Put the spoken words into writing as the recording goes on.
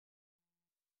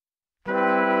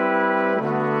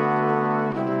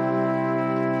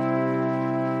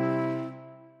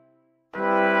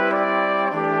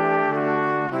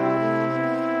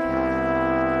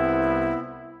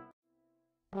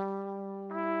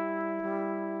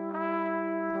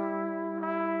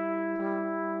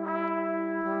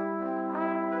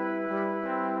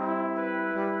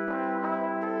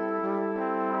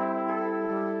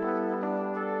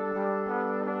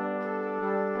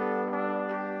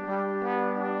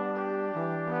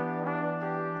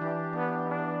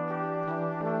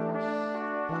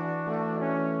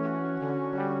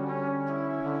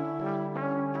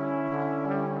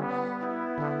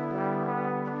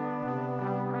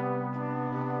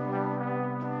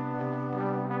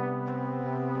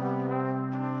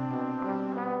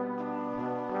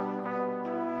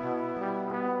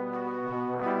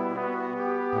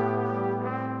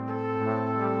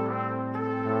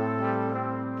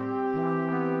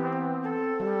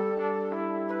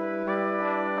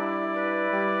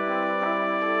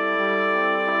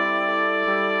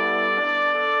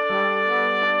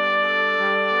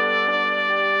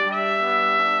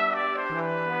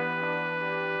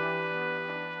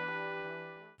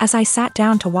As I sat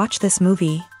down to watch this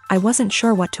movie, I wasn't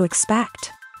sure what to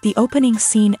expect. The opening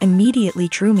scene immediately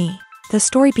drew me. The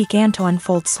story began to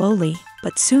unfold slowly,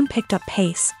 but soon picked up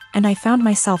pace, and I found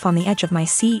myself on the edge of my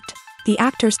seat. The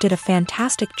actors did a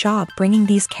fantastic job bringing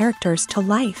these characters to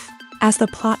life. As the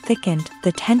plot thickened,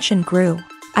 the tension grew.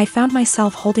 I found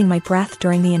myself holding my breath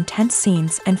during the intense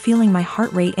scenes and feeling my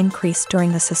heart rate increase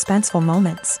during the suspenseful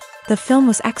moments. The film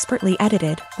was expertly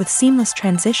edited, with seamless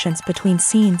transitions between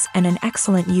scenes and an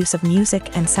excellent use of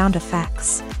music and sound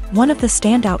effects. One of the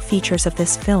standout features of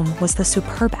this film was the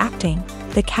superb acting.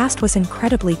 The cast was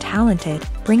incredibly talented,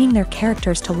 bringing their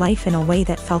characters to life in a way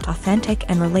that felt authentic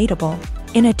and relatable.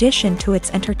 In addition to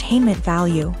its entertainment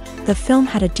value, the film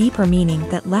had a deeper meaning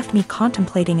that left me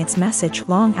contemplating its message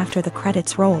long after the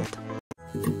credits rolled.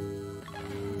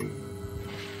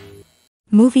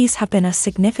 Movies have been a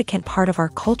significant part of our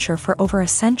culture for over a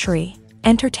century,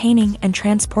 entertaining and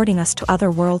transporting us to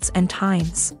other worlds and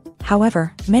times.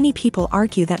 However, many people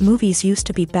argue that movies used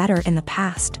to be better in the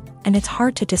past, and it's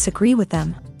hard to disagree with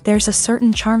them. There's a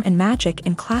certain charm and magic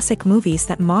in classic movies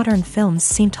that modern films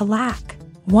seem to lack.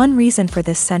 One reason for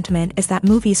this sentiment is that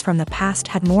movies from the past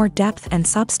had more depth and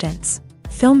substance.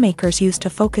 Filmmakers used to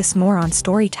focus more on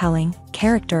storytelling,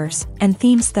 characters, and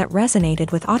themes that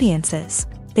resonated with audiences.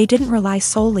 They didn't rely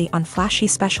solely on flashy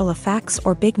special effects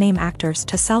or big-name actors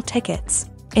to sell tickets.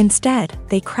 Instead,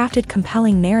 they crafted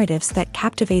compelling narratives that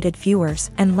captivated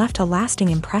viewers and left a lasting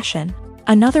impression.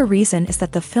 Another reason is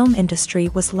that the film industry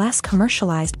was less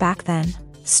commercialized back then.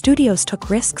 Studios took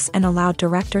risks and allowed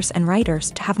directors and writers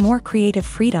to have more creative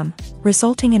freedom,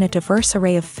 resulting in a diverse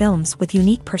array of films with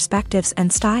unique perspectives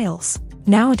and styles.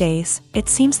 Nowadays, it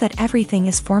seems that everything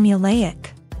is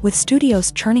formulaic, with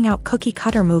studios churning out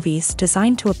cookie-cutter movies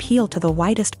designed to appeal to the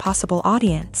widest possible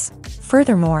audience.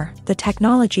 Furthermore, the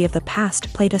technology of the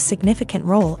past played a significant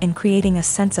role in creating a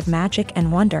sense of magic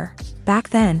and wonder. Back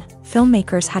then,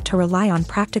 filmmakers had to rely on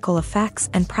practical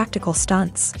effects and practical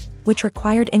stunts, which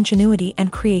required ingenuity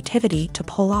and creativity to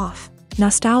pull off.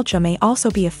 Nostalgia may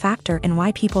also be a factor in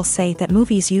why people say that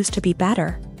movies used to be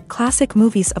better. Classic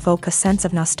movies evoke a sense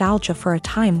of nostalgia for a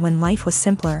time when life was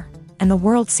simpler, and the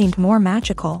world seemed more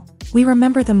magical. We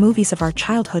remember the movies of our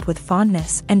childhood with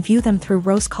fondness and view them through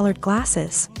rose-colored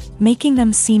glasses, making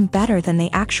them seem better than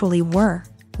they actually were.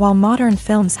 While modern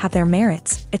films have their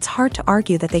merits, it's hard to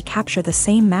argue that they capture the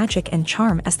same magic and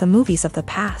charm as the movies of the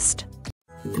past.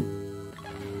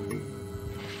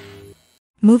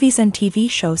 Movies and TV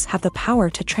shows have the power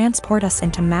to transport us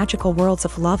into magical worlds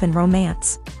of love and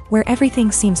romance, where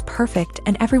everything seems perfect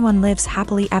and everyone lives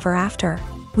happily ever after.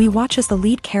 We watch as the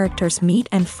lead characters meet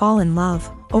and fall in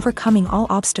love, overcoming all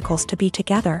obstacles to be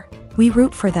together. We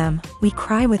root for them, we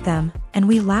cry with them, and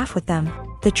we laugh with them.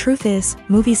 The truth is,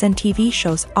 movies and TV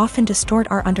shows often distort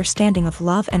our understanding of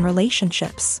love and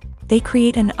relationships. They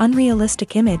create an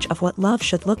unrealistic image of what love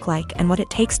should look like and what it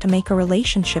takes to make a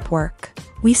relationship work.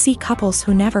 We see couples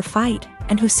who never fight,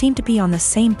 and who seem to be on the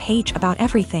same page about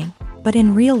everything. But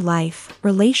in real life,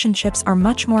 relationships are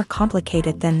much more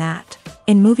complicated than that.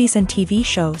 In movies and TV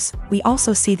shows, we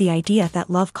also see the idea that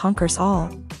love conquers all.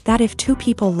 That if two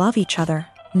people love each other,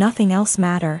 nothing else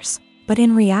matters. But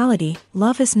in reality,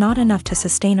 love is not enough to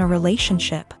sustain a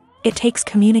relationship. It takes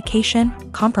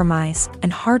communication, compromise,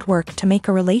 and hard work to make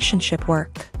a relationship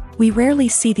work. We rarely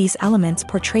see these elements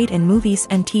portrayed in movies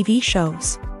and TV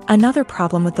shows. Another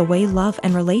problem with the way love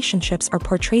and relationships are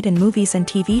portrayed in movies and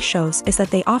TV shows is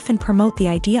that they often promote the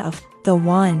idea of the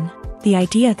one. The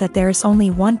idea that there is only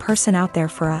one person out there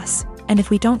for us, and if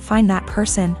we don't find that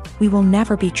person, we will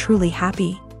never be truly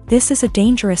happy. This is a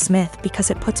dangerous myth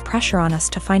because it puts pressure on us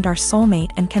to find our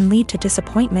soulmate and can lead to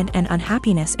disappointment and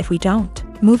unhappiness if we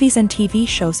don't. Movies and TV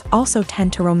shows also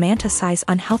tend to romanticize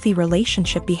unhealthy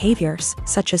relationship behaviors,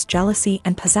 such as jealousy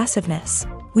and possessiveness.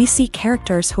 We see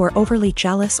characters who are overly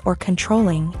jealous or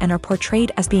controlling and are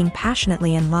portrayed as being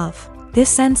passionately in love. This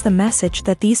sends the message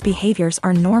that these behaviors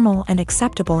are normal and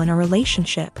acceptable in a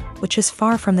relationship, which is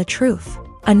far from the truth.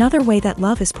 Another way that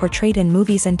love is portrayed in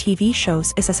movies and TV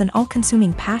shows is as an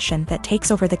all-consuming passion that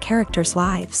takes over the characters'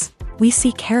 lives. We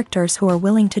see characters who are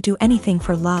willing to do anything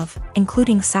for love,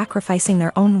 including sacrificing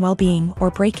their own well-being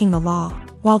or breaking the law.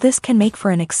 While this can make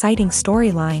for an exciting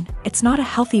storyline, it's not a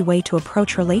healthy way to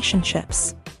approach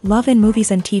relationships. Love in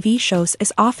movies and TV shows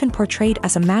is often portrayed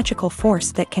as a magical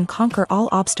force that can conquer all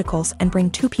obstacles and bring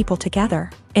two people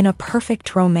together. In a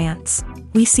perfect romance,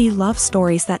 we see love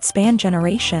stories that span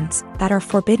generations, that are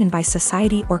forbidden by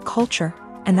society or culture,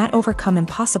 and that overcome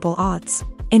impossible odds.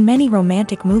 In many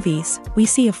romantic movies, we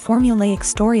see a formulaic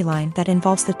storyline that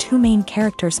involves the two main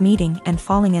characters meeting and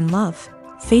falling in love.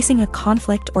 facing a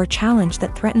conflict or challenge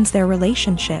that threatens their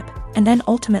relationship, and then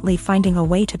ultimately finding a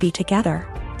way to be together.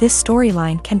 This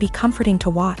storyline can be comforting to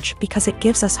watch because it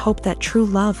gives us hope that true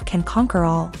love can conquer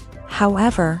all.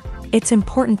 However, it's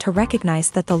important to recognize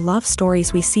that the love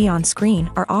stories we see on screen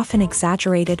are often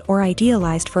exaggerated or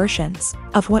idealized versions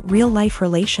of what real-life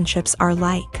relationships are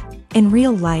like. In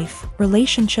real life,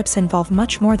 relationships involve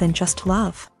much more than just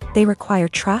love. They require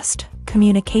trust,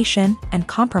 communication, and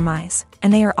compromise,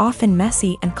 and they are often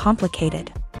messy and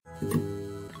complicated.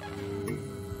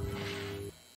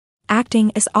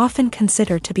 Acting is often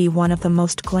considered to be one of the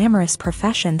most glamorous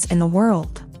professions in the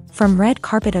world. From red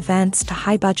carpet events to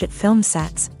high-budget film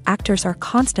sets, actors are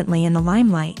constantly in the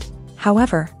limelight.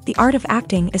 However, the art of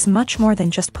acting is much more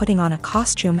than just putting on a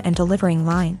costume and delivering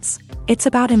lines. It's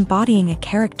about embodying a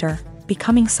character,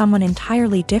 becoming someone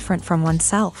entirely different from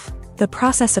oneself. The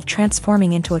process of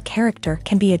transforming into a character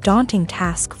can be a daunting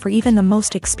task for even the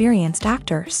most experienced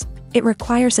actors. It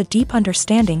requires a deep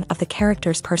understanding of the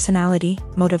character's personality,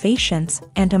 motivations,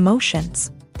 and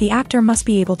emotions. The actor must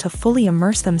be able to fully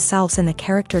immerse themselves in the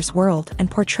character's world and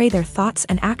portray their thoughts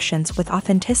and actions with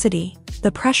authenticity.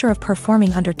 The pressure of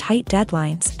performing under tight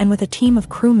deadlines and with a team of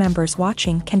crew members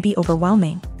watching can be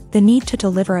overwhelming. The need to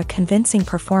deliver a convincing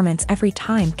performance every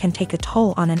time can take a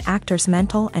toll on an actor's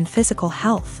mental and physical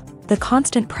health. The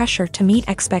constant pressure to meet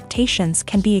expectations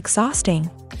can be exhausting,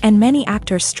 and many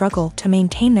actors struggle to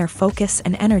maintain their focus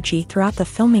and energy throughout the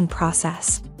filming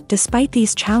process. Despite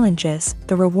these challenges,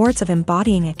 the rewards of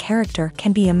embodying a character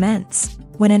can be immense.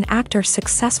 When an actor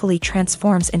successfully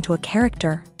transforms into a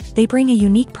character, they bring a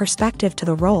unique perspective to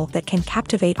the role that can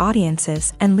captivate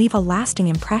audiences and leave a lasting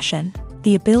impression.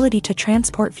 The ability to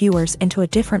transport viewers into a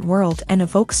different world and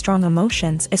evoke strong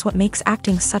emotions is what makes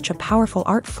acting such a powerful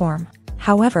art form.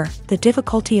 However, the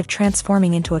difficulty of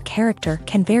transforming into a character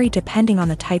can vary depending on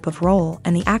the type of role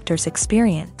and the actor's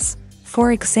experience.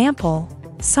 For example,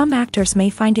 some actors may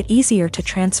find it easier to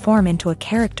transform into a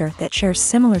character that shares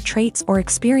similar traits or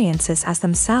experiences as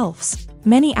themselves.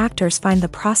 Many actors find the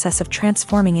process of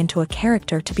transforming into a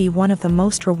character to be one of the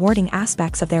most rewarding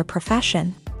aspects of their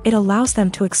profession. It allows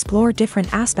them to explore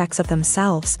different aspects of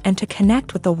themselves and to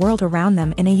connect with the world around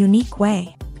them in a unique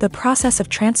way. The process of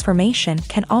transformation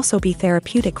can also be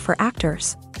therapeutic for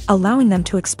actors, allowing them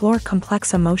to explore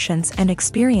complex emotions and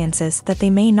experiences that they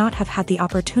may not have had the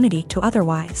opportunity to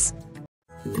otherwise.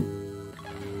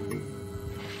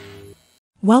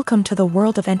 Welcome to the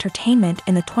world of entertainment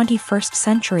in the 21st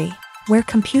century, where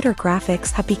computer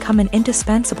graphics have become an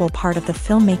indispensable part of the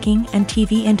filmmaking and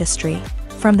TV industry.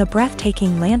 From the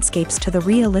breathtaking landscapes to the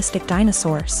realistic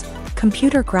dinosaurs,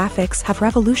 computer graphics have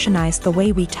revolutionized the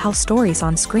way we tell stories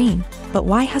on screen. But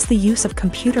why has the use of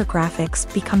computer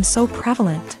graphics become so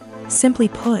prevalent? Simply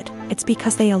put, it's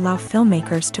because they allow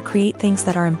filmmakers to create things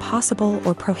that are impossible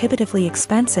or prohibitively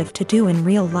expensive to do in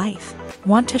real life.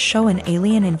 Want to show an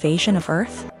alien invasion of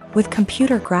Earth? With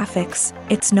computer graphics,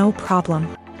 it's no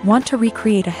problem. Want to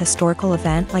recreate a historical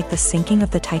event like the sinking of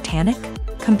the Titanic?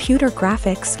 Computer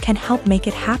graphics can help make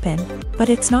it happen, but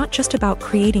it's not just about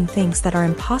creating things that are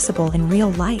impossible in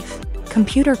real life.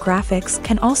 Computer graphics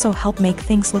can also help make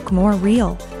things look more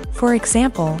real. For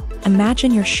example,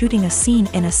 imagine you're shooting a scene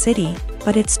in a city,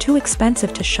 but it's too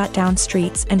expensive to shut down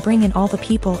streets and bring in all the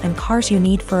people and cars you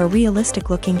need for a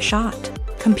realistic-looking shot.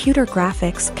 Computer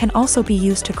graphics can also be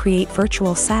used to create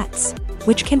virtual sets,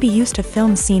 which can be used to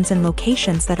film scenes in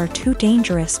locations that are too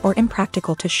dangerous or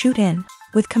impractical to shoot in.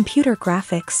 With computer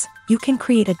graphics, you can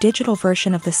create a digital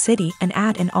version of the city and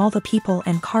add in all the people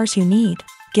and cars you need,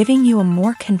 giving you a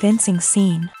more convincing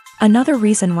scene. Another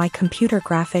reason why computer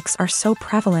graphics are so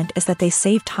prevalent is that they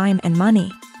save time and money.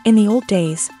 In the old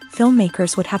days,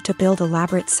 filmmakers would have to build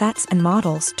elaborate sets and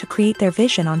models to create their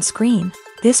vision on screen.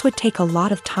 This would take a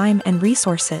lot of time and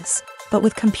resources. But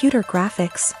with computer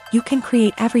graphics, you can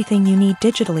create everything you need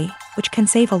digitally, which can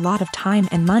save a lot of time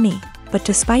and money. But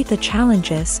despite the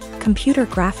challenges, computer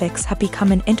graphics have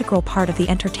become an integral part of the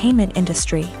entertainment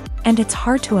industry, and it's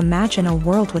hard to imagine a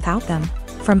world without them.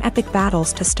 From epic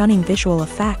battles to stunning visual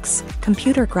effects,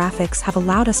 computer graphics have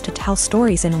allowed us to tell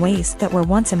stories in ways that were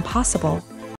once impossible.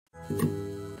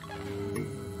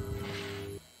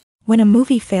 When a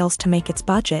movie fails to make its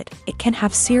budget, it can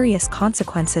have serious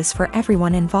consequences for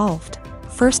everyone involved.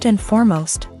 First and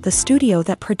foremost, the studio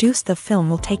that produced the film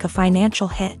will take a financial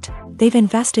hit. They've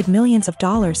invested millions of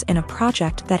dollars in a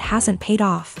project that hasn't paid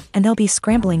off, and they'll be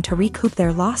scrambling to recoup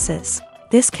their losses.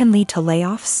 This can lead to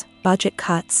layoffs, budget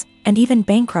cuts, and even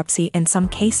bankruptcy in some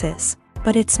cases.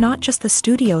 But it's not just the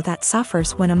studio that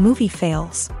suffers when a movie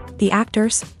fails. The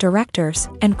actors, directors,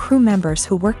 and crew members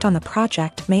who worked on the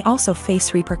project may also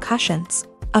face repercussions.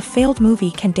 A failed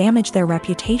movie can damage their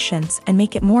reputations and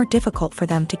make it more difficult for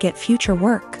them to get future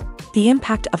work. The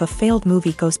impact of a failed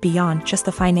movie goes beyond just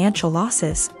the financial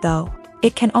losses, though.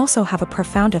 It can also have a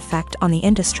profound effect on the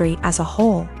industry as a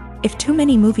whole. If too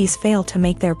many movies fail to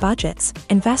make their budgets,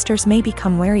 investors may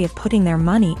become wary of putting their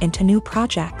money into new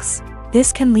projects.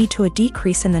 This can lead to a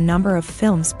decrease in the number of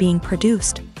films being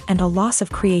produced, and a loss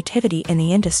of creativity in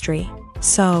the industry.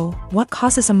 So, what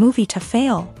causes a movie to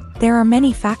fail? There are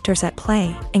many factors at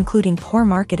play, including poor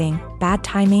marketing, bad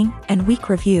timing, and weak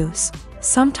reviews.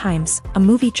 Sometimes, a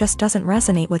movie just doesn't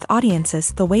resonate with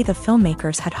audiences the way the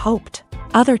filmmakers had hoped.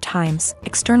 Other times,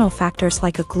 external factors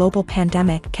like a global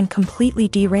pandemic can completely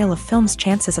derail a film's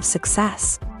chances of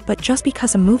success. But just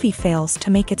because a movie fails to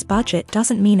make its budget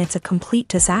doesn't mean it's a complete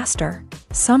disaster.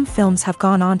 Some films have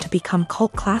gone on to become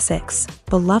cult classics,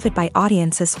 beloved by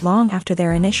audiences long after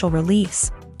their initial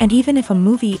release. And even if a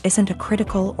movie isn't a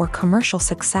critical or commercial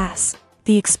success,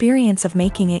 the experience of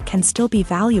making it can still be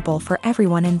valuable for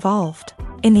everyone involved.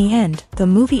 In the end, the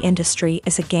movie industry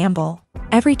is a gamble.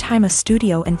 Every time a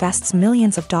studio invests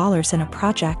millions of dollars in a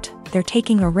project, they're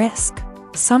taking a risk.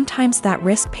 Sometimes that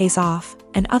risk pays off,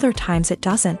 and other times it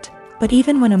doesn't. But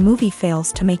even when a movie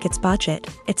fails to make its budget,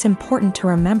 it's important to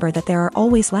remember that there are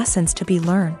always lessons to be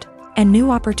learned, and new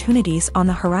opportunities on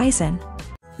the horizon.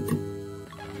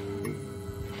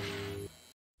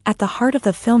 At the heart of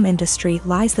the film industry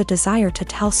lies the desire to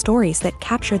tell stories that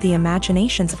capture the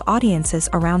imaginations of audiences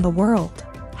around the world.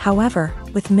 However,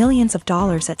 with millions of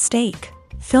dollars at stake,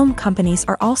 film companies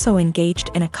are also engaged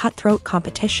in a cutthroat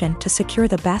competition to secure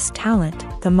the best talent,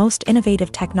 the most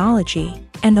innovative technology,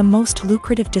 and the most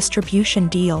lucrative distribution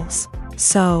deals.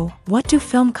 So, what do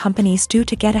film companies do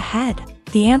to get ahead?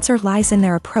 The answer lies in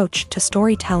their approach to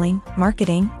storytelling,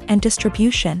 marketing, and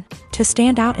distribution. To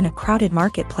stand out in a crowded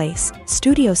marketplace,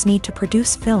 studios need to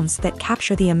produce films that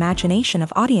capture the imagination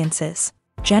of audiences,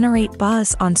 generate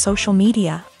buzz on social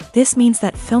media. This means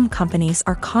that film companies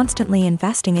are constantly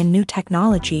investing in new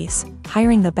technologies,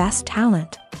 hiring the best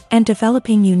talent, and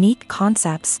developing unique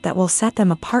concepts that will set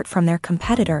them apart from their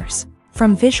competitors.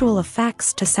 From visual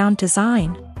effects to sound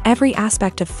design, every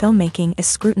aspect of filmmaking is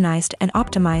scrutinized and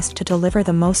optimized to deliver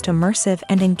the most immersive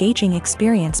and engaging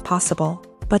experience possible.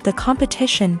 But the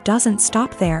competition doesn't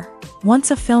stop there. Once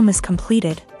a film is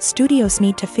completed, studios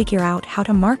need to figure out how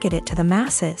to market it to the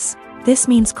masses. This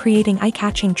means creating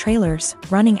eye-catching trailers,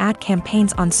 running ad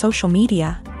campaigns on social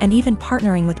media, and even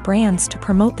partnering with brands to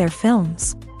promote their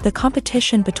films. The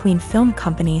competition between film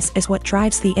companies is what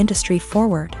drives the industry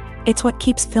forward. It's what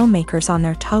keeps filmmakers on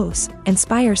their toes,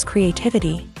 inspires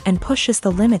creativity, and pushes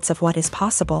the limits of what is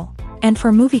possible. And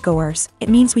for moviegoers, it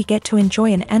means we get to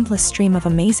enjoy an endless stream of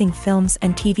amazing films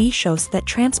and TV shows that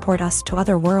transport us to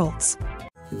other worlds.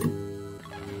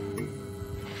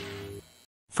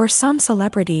 For some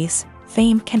celebrities,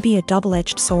 fame can be a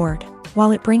double-edged sword.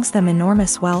 While it brings them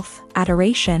enormous wealth,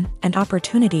 adoration, and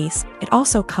opportunities, it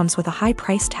also comes with a high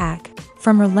price tag.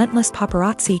 From relentless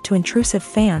paparazzi to intrusive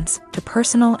fans, to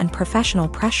personal and professional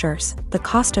pressures, the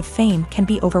cost of fame can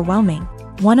be overwhelming.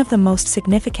 One of the most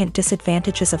significant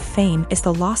disadvantages of fame is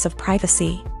the loss of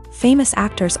privacy. Famous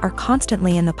actors are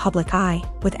constantly in the public eye,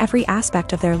 with every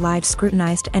aspect of their lives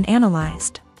scrutinized and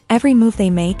analyzed. Every move they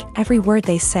make, every word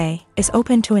they say, is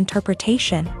open to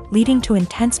interpretation, leading to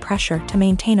intense pressure to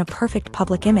maintain a perfect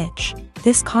public image.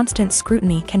 This constant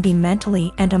scrutiny can be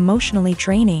mentally and emotionally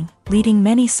draining, leading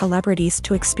many celebrities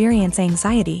to experience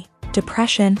anxiety,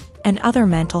 depression, and other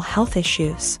mental health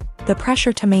issues. The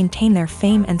pressure to maintain their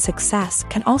fame and success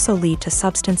can also lead to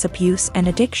substance abuse and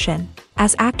addiction,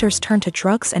 as actors turn to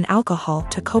drugs and alcohol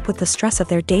to cope with the stress of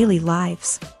their daily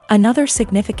lives. Another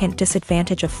significant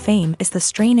disadvantage of fame is the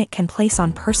strain it can place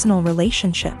on personal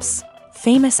relationships.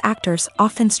 Famous actors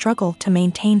often struggle to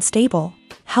maintain stable,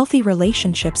 healthy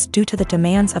relationships due to the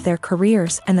demands of their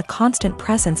careers and the constant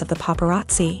presence of the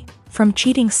paparazzi. From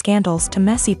cheating scandals to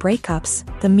messy breakups,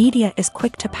 the media is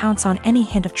quick to pounce on any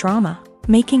hint of drama,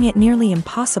 making it nearly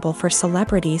impossible for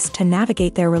celebrities to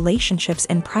navigate their relationships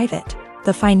in private.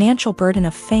 The financial burden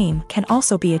of fame can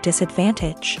also be a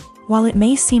disadvantage. While it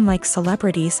may seem like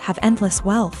celebrities have endless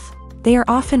wealth, they are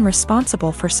often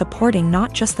responsible for supporting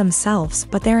not just themselves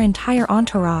but their entire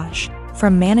entourage.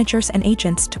 From managers and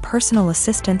agents to personal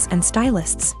assistants and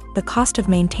stylists, the cost of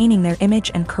maintaining their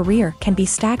image and career can be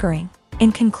staggering.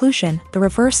 In conclusion, the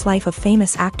reverse life of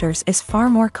famous actors is far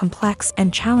more complex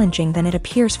and challenging than it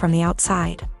appears from the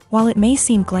outside. While it may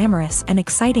seem glamorous and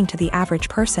exciting to the average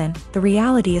person, the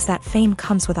reality is that fame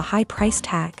comes with a high price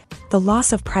tag. The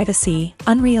loss of privacy,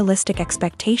 unrealistic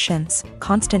expectations,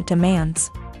 constant demands,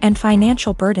 and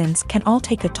financial burdens can all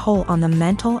take a toll on the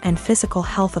mental and physical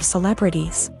health of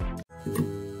celebrities.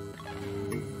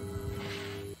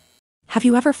 Have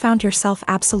you ever found yourself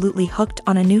absolutely hooked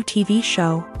on a new TV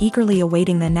show, eagerly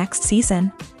awaiting the next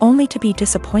season, only to be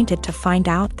disappointed to find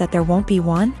out that there won't be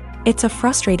one? It's a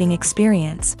frustrating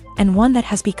experience, and one that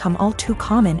has become all too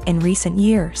common in recent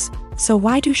years. So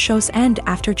why do shows end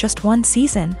after just one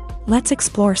season? Let's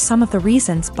explore some of the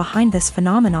reasons behind this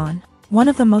phenomenon. One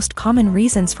of the most common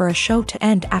reasons for a show to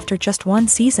end after just one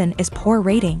season is poor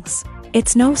ratings.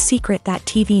 It's no secret that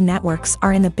TV networks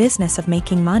are in the business of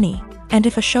making money, and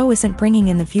if a show isn't bringing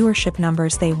in the viewership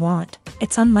numbers they want,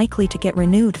 it's unlikely to get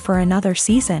renewed for another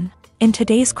season. In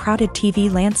today's crowded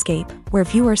TV landscape, where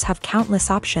viewers have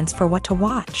countless options for what to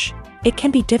watch, it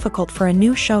can be difficult for a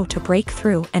new show to break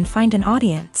through and find an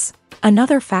audience.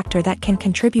 Another factor that can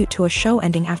contribute to a show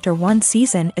ending after one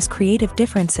season is creative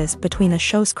differences between the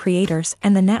show's creators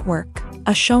and the network.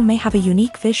 A show may have a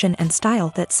unique vision and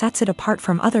style that sets it apart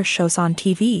from other shows on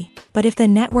TV, but if the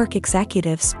network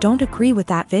executives don't agree with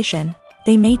that vision,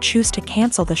 they may choose to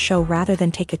cancel the show rather than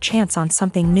take a chance on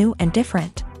something new and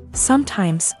different.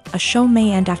 Sometimes, a show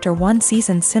may end after one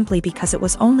season simply because it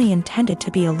was only intended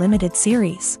to be a limited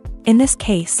series. In this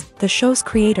case, the show's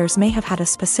creators may have had a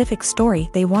specific story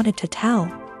they wanted to tell,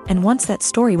 and once that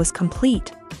story was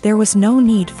complete, there was no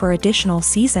need for additional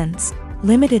seasons.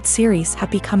 Limited series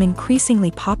have become increasingly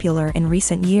popular in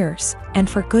recent years, and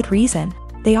for good reason.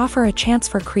 They offer a chance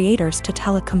for creators to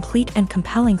tell a complete and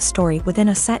compelling story within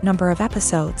a set number of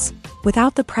episodes,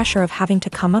 without the pressure of having to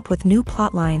come up with new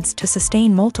plotlines to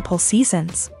sustain multiple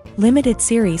seasons. Limited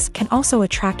series can also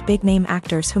attract big-name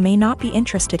actors who may not be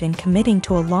interested in committing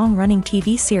to a long-running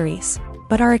TV series,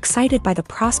 but are excited by the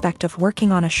prospect of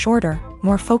working on a shorter,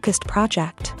 more focused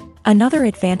project. Another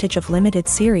advantage of limited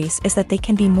series is that they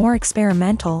can be more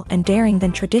experimental and daring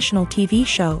than traditional TV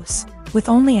shows. With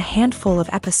only a handful of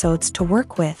episodes to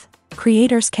work with,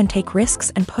 creators can take risks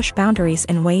and push boundaries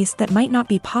in ways that might not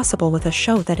be possible with a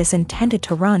show that is intended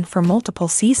to run for multiple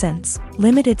seasons.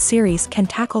 Limited series can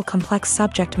tackle complex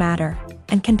subject matter,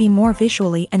 and can be more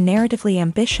visually and narratively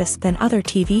ambitious than other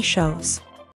TV shows.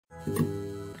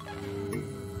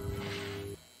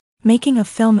 Making a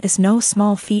film is no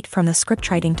small feat. From the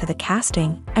scriptwriting to the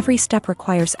casting, every step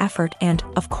requires effort and,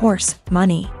 of course,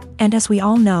 money. And as we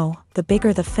all know, the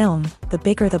bigger the film, the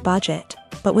bigger the budget.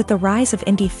 But with the rise of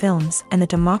indie films and the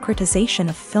democratization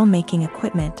of filmmaking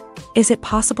equipment, is it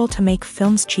possible to make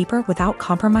films cheaper without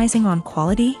compromising on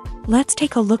quality? Let's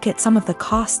take a look at some of the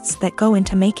costs that go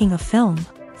into making a film.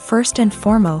 First and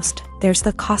foremost, there's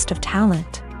the cost of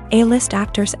talent. A-list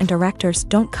actors and directors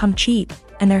don't come cheap,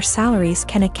 and their salaries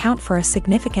can account for a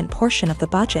significant portion of the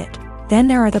budget. Then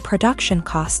there are the production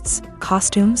costs,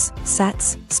 costumes,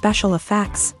 sets, special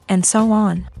effects, and so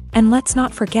on. And let's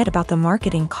not forget about the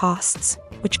marketing costs,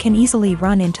 which can easily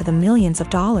run into the millions of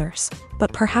dollars.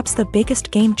 But perhaps the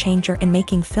biggest game changer in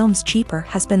making films cheaper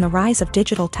has been the rise of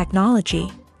digital technology.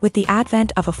 With the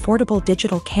advent of affordable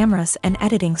digital cameras and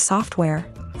editing software,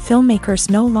 filmmakers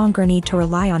no longer need to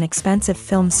rely on expensive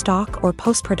film stock or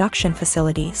post-production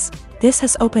facilities. This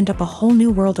has opened up a whole new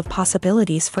world of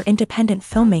possibilities for independent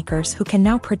filmmakers who can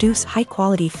now produce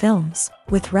high-quality films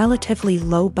with relatively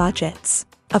low budgets.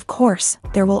 Of course,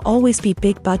 there will always be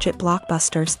big-budget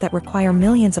blockbusters that require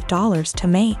millions of dollars to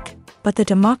make, but the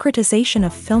democratization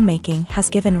of filmmaking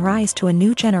has given rise to a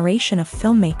new generation of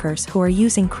filmmakers who are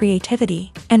using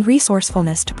creativity and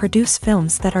resourcefulness to produce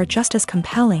films that are just as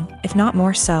compelling, if not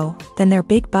more so, than their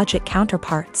big-budget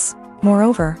counterparts.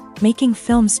 Moreover, making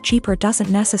films cheaper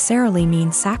doesn't necessarily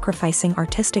mean sacrificing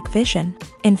artistic vision.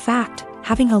 In fact,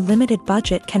 having a limited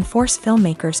budget can force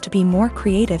filmmakers to be more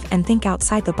creative and think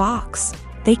outside the box.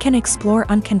 They can explore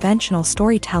unconventional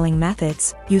storytelling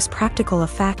methods, use practical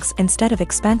effects instead of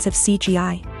expensive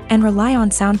CGI, and rely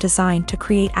on sound design to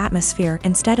create atmosphere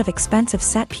instead of expensive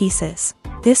set pieces.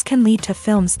 This can lead to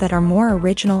films that are more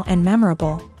original and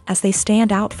memorable, as they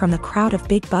stand out from the crowd of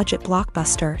big-budget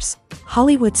blockbusters.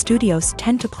 Hollywood studios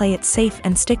tend to play it safe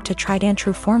and stick to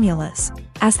tried-and-true formulas,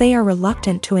 as they are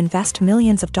reluctant to invest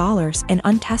millions of dollars in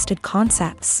untested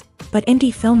concepts. But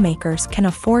indie filmmakers can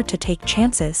afford to take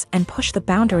chances and push the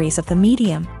boundaries of the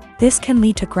medium. This can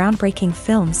lead to groundbreaking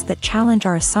films that challenge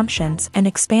our assumptions and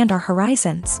expand our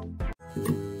horizons.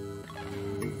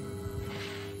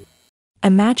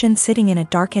 Imagine sitting in a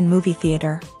darkened movie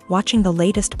theater, watching the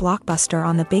latest blockbuster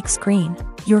on the big screen.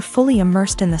 You're fully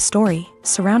immersed in the story,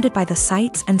 surrounded by the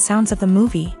sights and sounds of the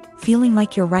movie, feeling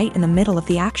like you're right in the middle of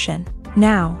the action.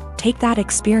 Now, take that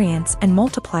experience and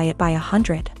multiply it by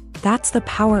 100. That's the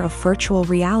power of virtual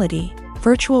reality.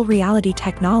 Virtual reality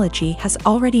technology has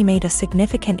already made a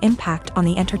significant impact on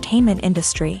the entertainment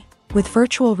industry. With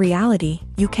virtual reality,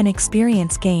 you can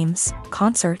experience games,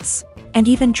 concerts, and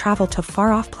even travel to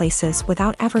far-off places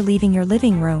without ever leaving your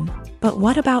living room. But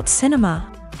what about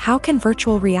cinema? How can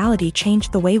virtual reality change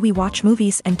the way we watch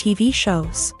movies and TV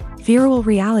shows? Virtual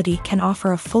reality can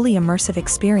offer a fully immersive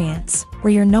experience,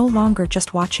 where you're no longer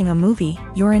just watching a movie,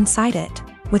 you're inside it.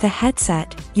 With a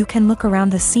headset, you can look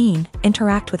around the scene,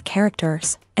 interact with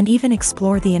characters, and even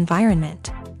explore the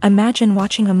environment. Imagine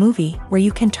watching a movie where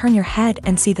you can turn your head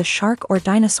and see the shark or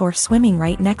dinosaur swimming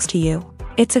right next to you.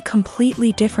 It's a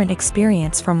completely different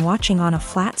experience from watching on a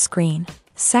flat screen.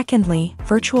 Secondly,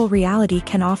 virtual reality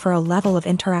can offer a level of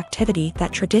interactivity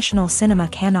that traditional cinema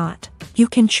cannot. You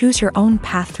can choose your own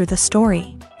path through the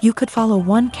story. You could follow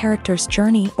one character's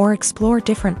journey or explore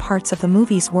different parts of the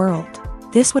movie's world.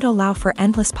 This would allow for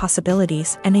endless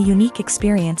possibilities and a unique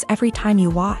experience every time you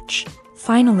watch.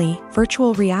 Finally,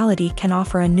 virtual reality can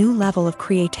offer a new level of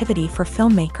creativity for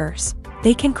filmmakers.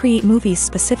 They can create movies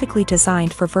specifically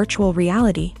designed for virtual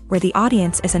reality, where the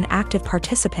audience is an active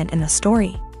participant in the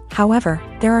story. However,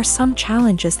 there are some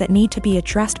challenges that need to be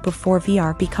addressed before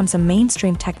VR becomes a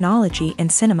mainstream technology in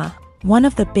cinema. One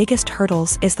of the biggest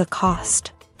hurdles is the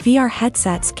cost. VR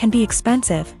headsets can be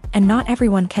expensive, and not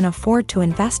everyone can afford to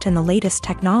invest in the latest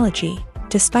technology.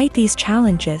 Despite these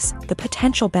challenges, the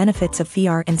potential benefits of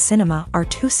VR in cinema are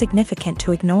too significant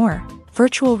to ignore.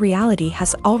 Virtual reality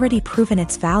has already proven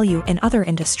its value in other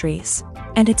industries,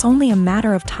 and it's only a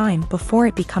matter of time before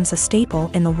it becomes a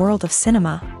staple in the world of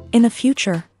cinema. In the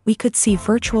future, we could see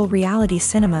virtual reality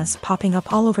cinemas popping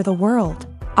up all over the world,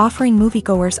 offering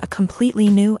moviegoers a completely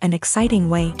new and exciting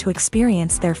way to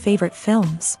experience their favorite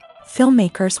films.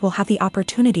 Filmmakers will have the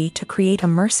opportunity to create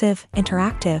immersive,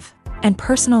 interactive, and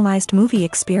personalized movie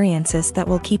experiences that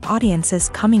will keep audiences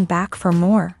coming back for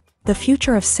more. The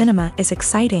future of cinema is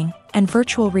exciting, and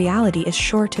virtual reality is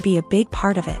sure to be a big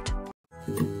part of it.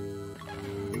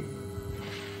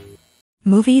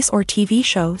 Movies or TV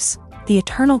shows? The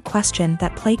eternal question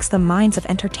that plagues the minds of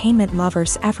entertainment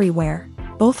lovers everywhere.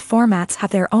 Both formats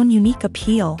have their own unique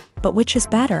appeal, but which is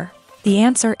better? The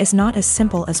answer is not as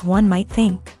simple as one might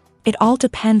think. It all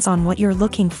depends on what you're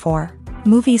looking for.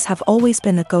 Movies have always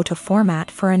been the go-to format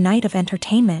for a night of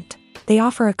entertainment. They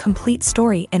offer a complete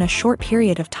story in a short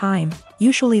period of time,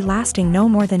 usually lasting no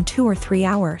more than 2 or 3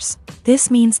 hours. This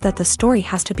means that the story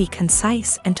has to be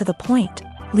concise and to the point,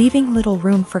 leaving little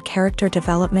room for character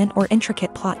development or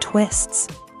intricate plot twists.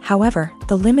 However,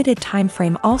 the limited time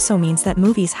frame also means that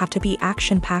movies have to be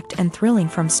action-packed and thrilling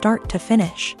from start to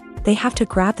finish. They have to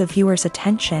grab the viewer's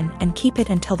attention and keep it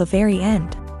until the very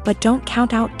end. But don't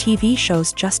count out TV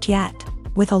shows just yet.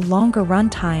 With a longer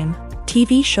runtime,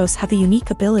 TV shows have the unique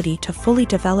ability to fully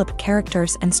develop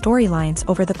characters and storylines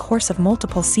over the course of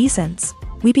multiple seasons.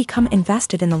 We become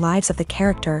invested in the lives of the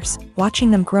characters, watching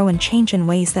them grow and change in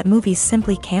ways that movies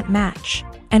simply can't match.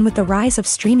 And with the rise of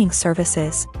streaming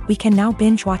services, we can now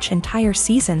binge-watch entire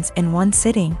seasons in one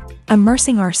sitting,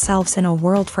 immersing ourselves in a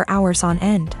world for hours on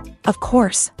end. Of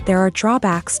course, there are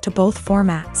drawbacks to both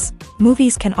formats.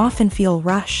 Movies can often feel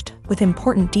rushed, with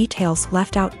important details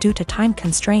left out due to time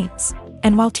constraints.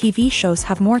 And while TV shows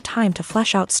have more time to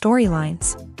flesh out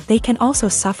storylines, they can also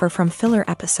suffer from filler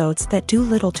episodes that do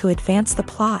little to advance the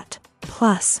plot.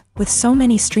 Plus, with so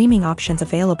many streaming options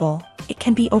available, it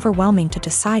can be overwhelming to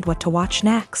decide what to watch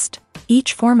next.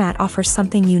 Each format offers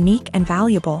something unique and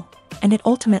valuable, and it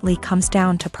ultimately comes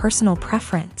down to personal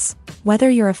preference. Whether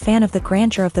you're a fan of the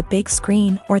grandeur of the big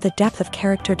screen or the depth of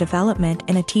character development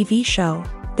in a TV show,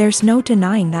 there's no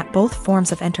denying that both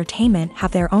forms of entertainment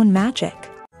have their own magic.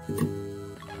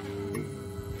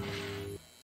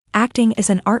 Acting is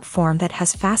an art form that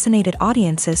has fascinated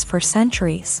audiences for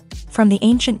centuries. From the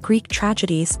ancient Greek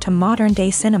tragedies to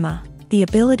modern-day cinema, the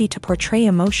ability to portray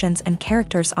emotions and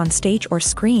characters on stage or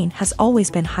screen has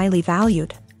always been highly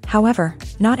valued. However,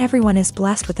 not everyone is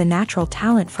blessed with the natural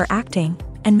talent for acting,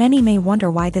 and many may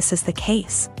wonder why this is the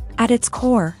case. At its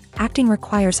core, acting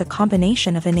requires a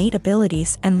combination of innate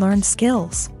abilities and learned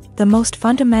skills. The most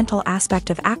fundamental aspect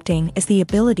of acting is the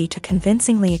ability to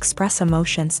convincingly express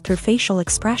emotions through facial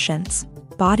expressions,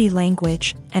 body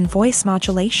language, and voice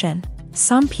modulation.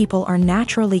 Some people are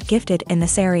naturally gifted in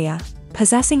this area,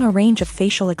 possessing a range of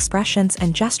facial expressions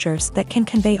and gestures that can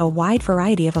convey a wide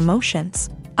variety of emotions.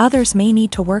 Others may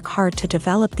need to work hard to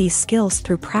develop these skills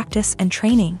through practice and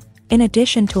training. In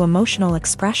addition to emotional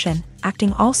expression,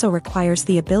 acting also requires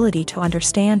the ability to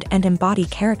understand and embody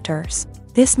characters.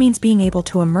 This means being able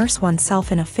to immerse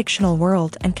oneself in a fictional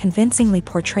world and convincingly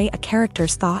portray a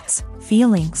character's thoughts,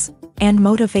 feelings, and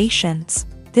motivations.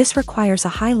 This requires a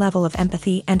high level of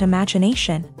empathy and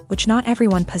imagination, which not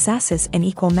everyone possesses in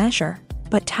equal measure.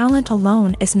 But talent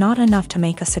alone is not enough to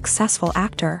make a successful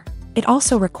actor. it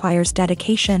also requires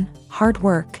dedication, hard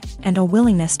work, and a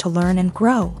willingness to learn and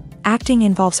grow. Acting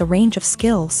involves a range of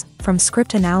skills, from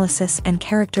script analysis and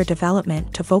character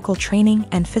development to vocal training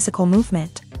and physical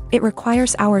movement. It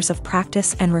requires hours of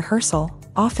practice and rehearsal,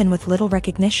 often with little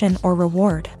recognition or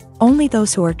reward. Only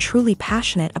those who are truly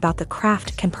passionate about the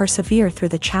craft can persevere through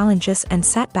the challenges and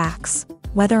setbacks.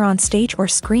 Whether on stage or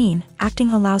screen,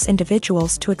 acting allows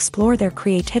individuals to explore their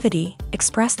creativity,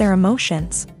 express their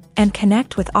emotions, and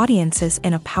connect with audiences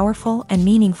in a powerful and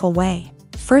meaningful way.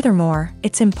 Furthermore,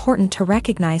 it's important to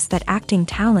recognize that acting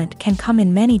talent can come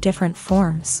in many different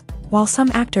forms. While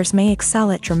some actors may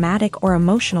excel at dramatic or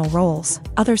emotional roles,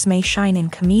 others may shine in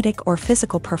comedic or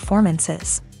physical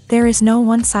performances. There is no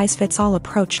one-size-fits-all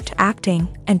approach to acting,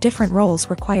 and different roles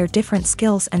require different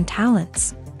skills and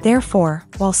talents. Therefore,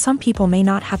 while some people may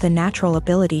not have the natural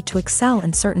ability to excel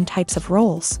in certain types of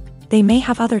roles, they may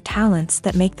have other talents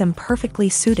that make them perfectly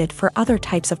suited for other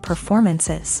types of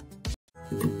performances.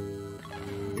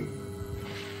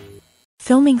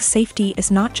 Filming safety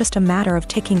is not just a matter of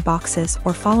ticking boxes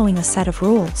or following a set of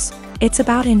rules. It's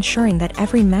about ensuring that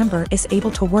every member is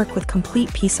able to work with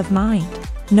complete peace of mind,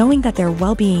 knowing that their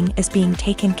well-being is being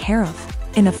taken care of.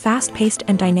 In a fast-paced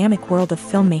and dynamic world of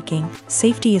filmmaking,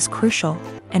 safety is crucial,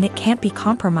 and it can't be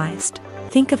compromised.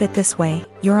 Think of it this way: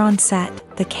 you're on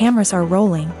set, the cameras are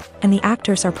rolling, and the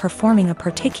actors are performing a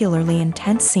particularly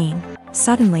intense scene.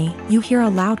 Suddenly, you hear a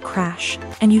loud crash,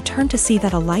 and you turn to see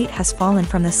that a light has fallen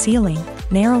from the ceiling,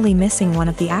 narrowly missing one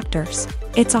of the actors.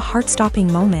 It's a heart-stopping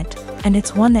moment, and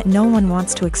it's one that no one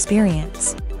wants to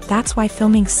experience. That's why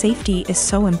filming safety is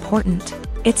so important.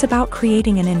 It's about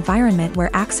creating an environment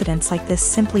where accidents like this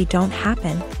simply don't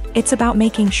happen. It's about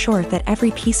making sure that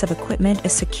every piece of equipment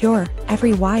is secure,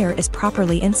 every wire is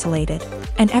properly insulated,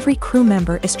 and every crew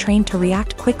member is trained to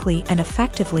react quickly and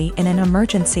effectively in an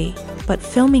emergency. But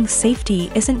filming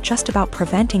safety isn't just about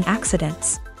preventing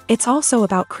accidents. It's also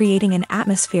about creating an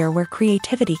atmosphere where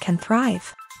creativity can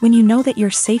thrive. When you know that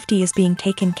your safety is being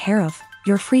taken care of,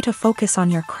 you're free to focus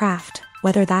on your craft,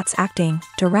 whether that's acting,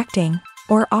 directing,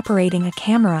 or operating a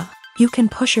camera. You can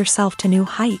push yourself to new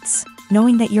heights,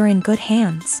 knowing that you're in good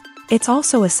hands. It's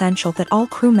also essential that all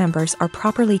crew members are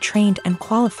properly trained and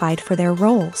qualified for their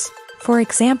roles. For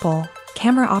example,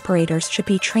 camera operators should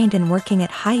be trained in working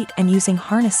at height and using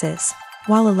harnesses,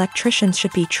 while electricians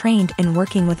should be trained in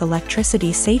working with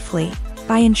electricity safely.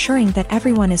 By ensuring that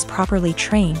everyone is properly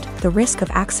trained, the risk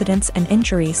of accidents and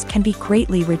injuries can be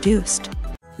greatly reduced.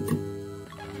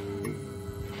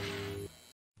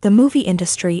 The movie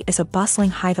industry is a bustling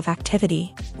hive of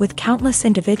activity, with countless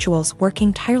individuals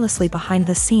working tirelessly behind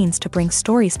the scenes to bring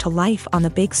stories to life on the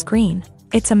big screen.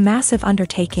 It's a massive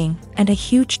undertaking, and a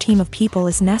huge team of people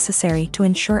is necessary to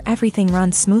ensure everything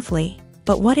runs smoothly.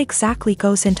 But what exactly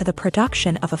goes into the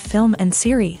production of a film and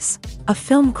series? A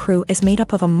film crew is made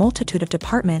up of a multitude of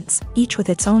departments, each with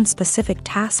its own specific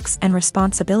tasks and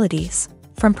responsibilities.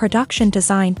 From production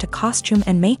design to costume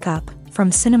and makeup, from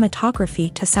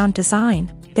cinematography to sound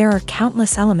design, there are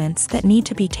countless elements that need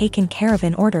to be taken care of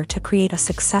in order to create a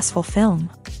successful film.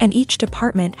 And each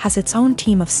department has its own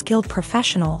team of skilled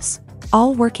professionals,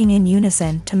 all working in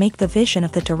unison to make the vision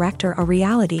of the director a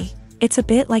reality. It's a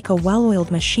bit like a well-oiled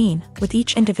machine, with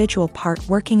each individual part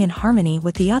working in harmony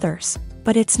with the others.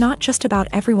 But it's not just about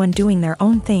everyone doing their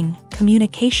own thing.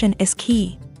 Communication is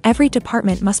key. Every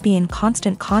department must be in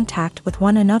constant contact with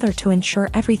one another to ensure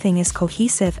everything is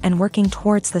cohesive and working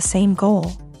towards the same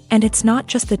goal. And it's not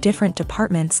just the different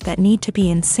departments that need to be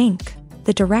in sync.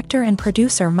 The director and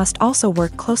producer must also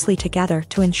work closely together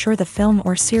to ensure the film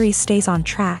or series stays on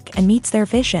track and meets their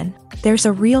vision. There's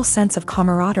a real sense of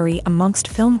camaraderie amongst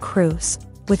film crews.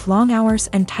 With long hours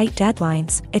and tight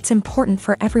deadlines, it's important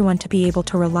for everyone to be able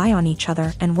to rely on each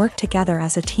other and work together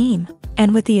as a team.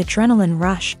 And with the adrenaline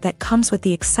rush that comes with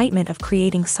the excitement of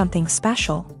creating something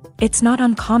special, it's not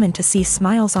uncommon to see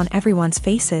smiles on everyone's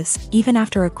faces, even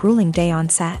after a grueling day on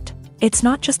set. It's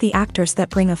not just the actors that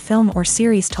bring a film or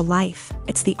series to life,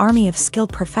 it's the army of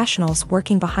skilled professionals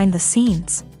working behind the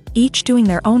scenes, each doing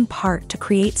their own part to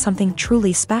create something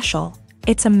truly special.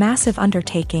 It's a massive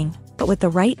undertaking, but with the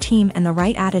right team and the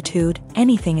right attitude,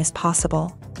 anything is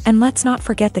possible. And let's not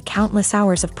forget the countless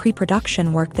hours of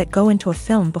pre-production work that go into a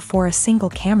film before a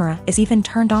single camera is even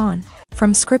turned on.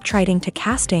 From scriptwriting to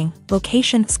casting,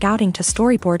 location scouting to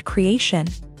storyboard creation,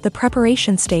 the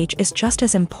preparation stage is just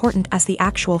as important as the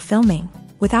actual filming.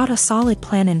 Without a solid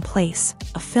plan in place,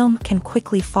 a film can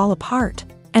quickly fall apart.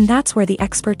 And that's where the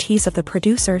expertise of the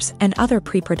producers and other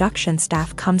pre-production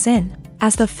staff comes in.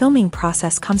 As the filming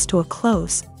process comes to a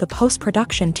close, the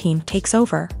post-production team takes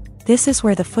over. This is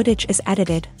where the footage is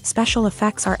edited, special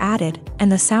effects are added,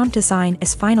 and the sound design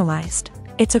is finalized.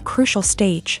 It's a crucial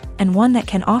stage, and one that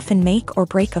can often make or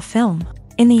break a film.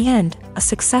 In the end, a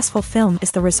successful film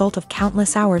is the result of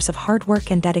countless hours of hard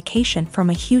work and dedication from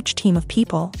a huge team of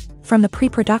people. From the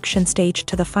pre-production stage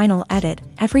to the final edit,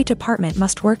 every department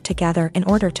must work together in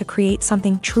order to create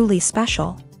something truly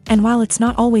special. And while it's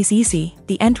not always easy,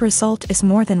 the end result is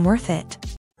more than worth it.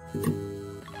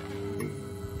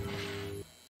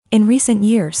 In recent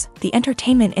years, the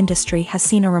entertainment industry has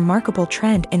seen a remarkable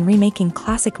trend in remaking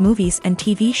classic movies and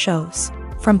TV shows.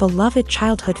 From beloved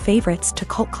childhood favorites to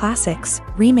cult classics,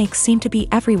 remakes seem to be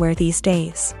everywhere these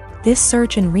days. This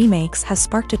surge in remakes has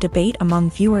sparked a debate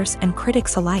among viewers and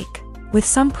critics alike, with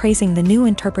some praising the new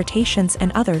interpretations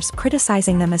and others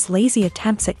criticizing them as lazy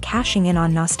attempts at cashing in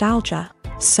on nostalgia.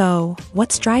 So,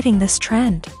 what's driving this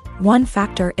trend? One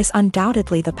factor is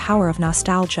undoubtedly the power of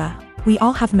nostalgia. We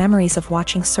all have memories of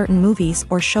watching certain movies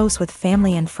or shows with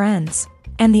family and friends,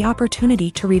 and the opportunity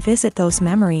to revisit those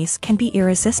memories can be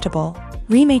irresistible.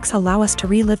 Remakes allow us to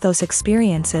relive those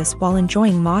experiences while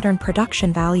enjoying modern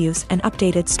production values and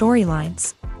updated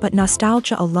storylines, but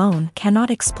nostalgia alone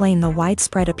cannot explain the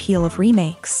widespread appeal of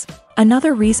remakes.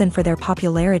 Another reason for their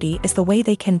popularity is the way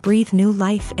they can breathe new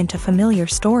life into familiar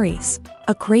stories.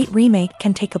 A great remake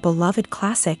can take a beloved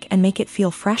classic and make it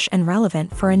feel fresh and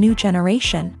relevant for a new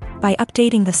generation. By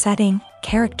updating the setting,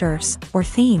 characters, or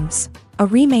themes, a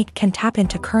remake can tap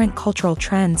into current cultural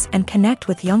trends and connect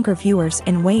with younger viewers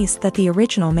in ways that the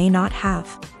original may not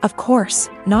have. Of course,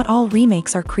 not all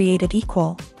remakes are created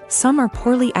equal. Some are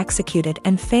poorly executed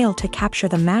and fail to capture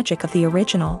the magic of the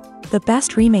original. The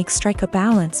best remakes strike a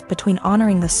balance between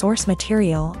honoring the source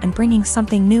material and bringing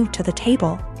something new to the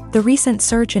table. The recent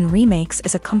surge in remakes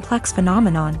is a complex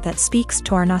phenomenon that speaks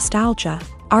to our nostalgia,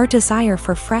 our desire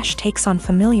for fresh takes on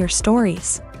familiar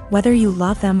stories. Whether you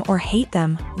love them or hate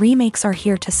them, remakes are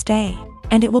here to stay,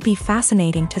 and it will be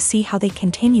fascinating to see how they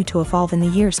continue to evolve in the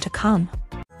years to come.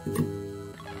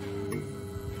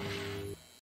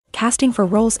 Casting for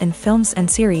roles in films and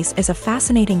series is a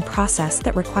fascinating process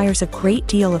that requires a great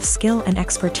deal of skill and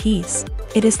expertise.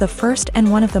 It is the first and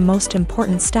one of the most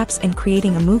important steps in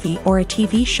creating a movie or a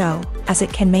TV show, as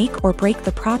it can make or break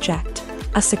the project.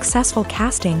 A successful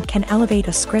casting can elevate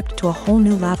a script to a whole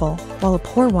new level, while a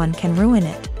poor one can ruin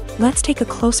it. Let's take a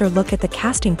closer look at the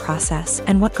casting process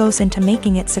and what goes into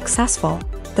making it successful.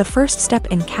 The first step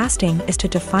in casting is to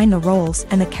define the roles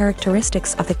and the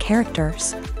characteristics of the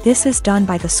characters. This is done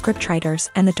by the scriptwriters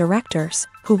and the directors,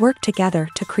 who work together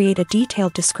to create a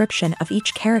detailed description of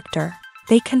each character.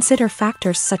 They consider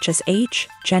factors such as age,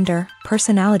 gender,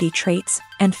 personality traits,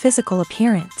 and physical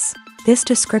appearance. This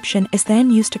description is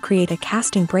then used to create a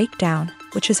casting breakdown,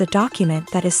 which is a document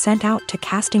that is sent out to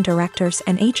casting directors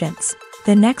and agents.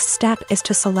 The next step is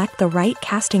to select the right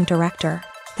casting director.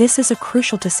 This is a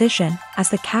crucial decision, as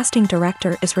the casting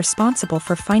director is responsible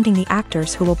for finding the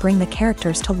actors who will bring the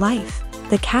characters to life.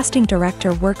 The casting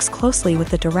director works closely with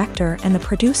the director and the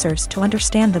producers to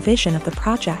understand the vision of the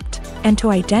project, and to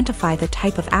identify the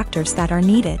type of actors that are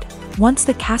needed. Once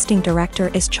the casting director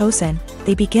is chosen,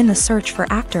 they begin the search for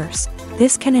actors.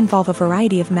 This can involve a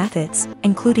variety of methods,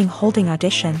 including holding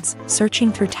auditions,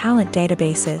 searching through talent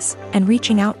databases, and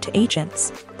reaching out to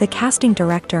agents. The casting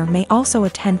director may also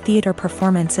attend theater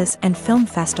performances and film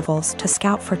festivals to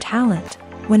scout for talent.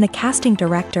 When the casting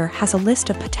director has a list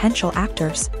of potential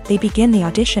actors, they begin the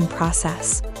audition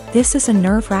process. This is a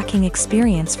nerve-wracking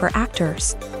experience for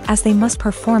actors, as they must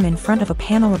perform in front of a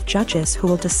panel of judges who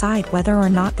will decide whether or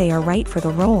not they are right for the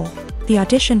role. The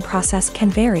audition process can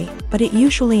vary, but it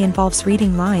usually involves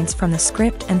reading lines from the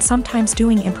script and sometimes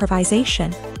doing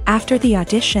improvisation. After the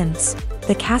auditions,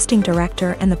 the casting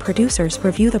director and the producers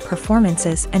review the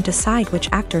performances and decide which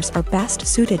actors are best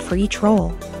suited for each role.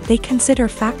 They consider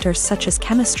factors such as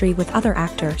chemistry with other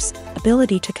actors,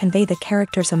 ability to convey the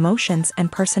character's emotions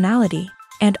and personality,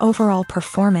 and overall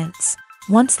performance.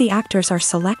 Once the actors are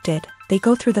selected, they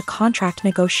go through the contract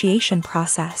negotiation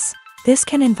process. This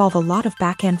can involve a lot of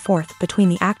back and forth between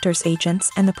the actors' agents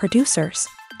and the producers,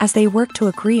 as they work to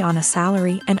agree on a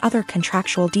salary and other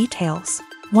contractual details.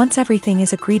 Once everything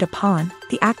is agreed upon,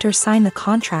 the actors sign the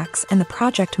contracts and the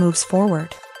project moves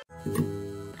forward.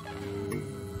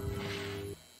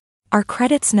 Are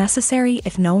credits necessary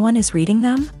if no one is reading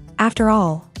them? After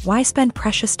all, why spend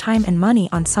precious time and money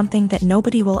on something that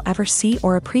nobody will ever see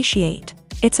or appreciate?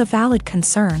 It's a valid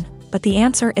concern, but the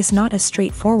answer is not as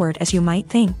straightforward as you might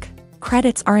think.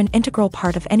 Credits are an integral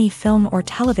part of any film or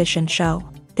television show.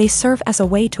 They serve as a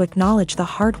way to acknowledge the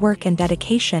hard work and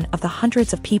dedication of the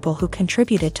hundreds of people who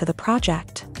contributed to the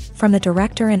project. From the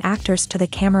director and actors to the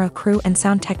camera crew and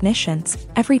sound technicians,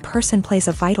 every person plays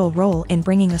a vital role in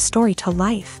bringing a story to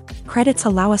life. Credits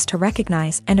allow us to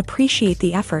recognize and appreciate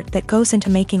the effort that goes into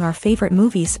making our favorite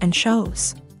movies and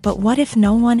shows. But what if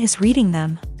no one is reading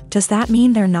them? Does that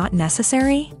mean they're not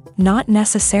necessary? Not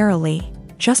necessarily.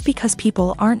 Just because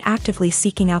people aren't actively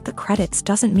seeking out the credits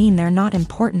doesn't mean they're not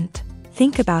important.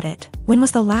 Think about it. When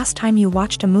was the last time you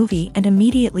watched a movie and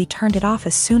immediately turned it off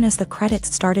as soon as the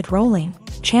credits started rolling?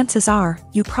 Chances are,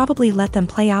 you probably let them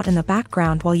play out in the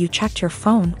background while you checked your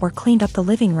phone or cleaned up the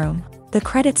living room. The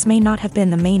credits may not have been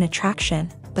the main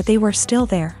attraction, but they were still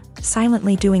there,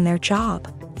 silently doing their job.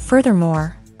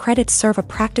 Furthermore, credits serve a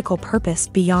practical purpose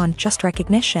beyond just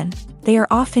recognition. They are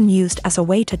often used as a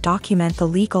way to document the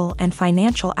legal and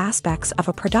financial aspects of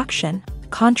a production.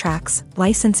 Contracts,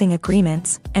 licensing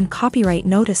agreements, and copyright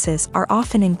notices are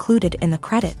often included in the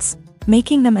credits,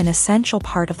 making them an essential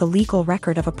part of the legal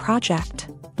record of a project.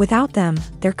 Without them,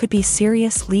 there could be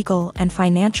serious legal and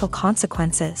financial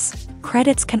consequences.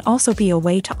 Credits can also be a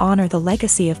way to honor the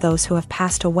legacy of those who have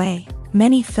passed away.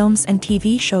 Many films and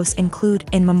TV shows include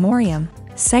in memoriam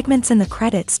segments in the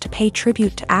credits to pay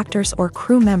tribute to actors or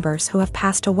crew members who have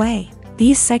passed away.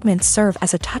 These segments serve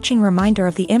as a touching reminder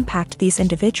of the impact these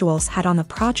individuals had on the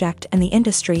project and the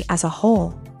industry as a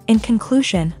whole. In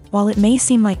conclusion, while it may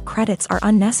seem like credits are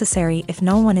unnecessary if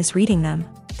no one is reading them,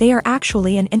 they are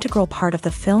actually an integral part of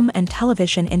the film and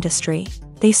television industry.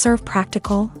 They serve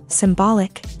practical,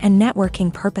 symbolic, and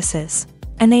networking purposes,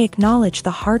 and they acknowledge the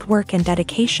hard work and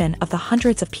dedication of the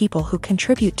hundreds of people who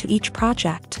contribute to each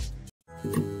project.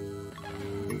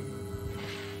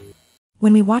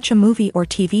 When we watch a movie or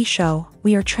TV show,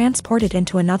 we are transported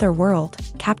into another world,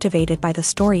 captivated by the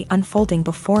story unfolding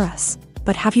before us.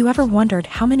 But have you ever wondered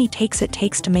how many takes it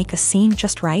takes to make a scene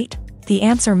just right? The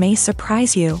answer may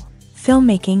surprise you.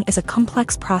 Filmmaking is a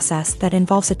complex process that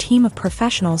involves a team of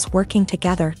professionals working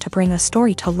together to bring a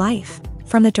story to life.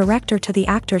 From the director to the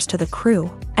actors to the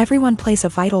crew, everyone plays a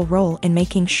vital role in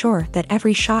making sure that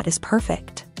every shot is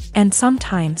perfect. And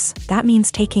sometimes, that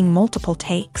means taking multiple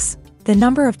takes. The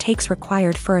number of takes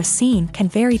required for a scene can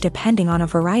vary depending on a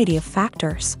variety of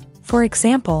factors. For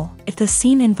example, if the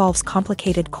scene involves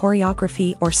complicated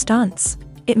choreography or stunts,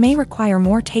 it may require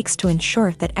more takes to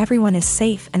ensure that everyone is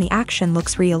safe and the action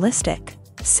looks realistic.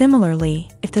 Similarly,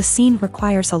 if the scene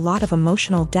requires a lot of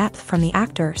emotional depth from the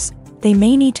actors, they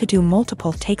may need to do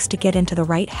multiple takes to get into the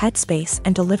right headspace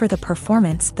and deliver the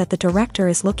performance that the director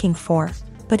is looking for.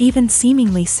 But even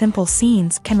seemingly simple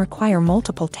scenes can require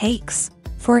multiple takes.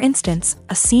 For instance,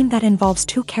 a scene that involves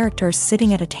two characters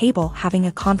sitting at a table having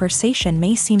a conversation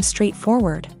may seem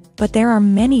straightforward, but there are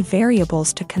many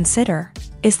variables to consider.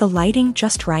 Is the lighting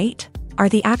just right? Are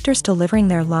the actors delivering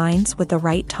their lines with the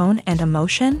right tone and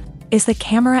emotion? Is the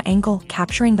camera angle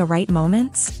capturing the right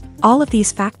moments? All of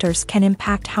these factors can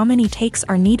impact how many takes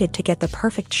are needed to get the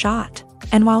perfect shot.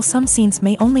 And while some scenes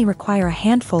may only require a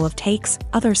handful of takes,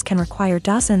 others can require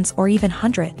dozens or even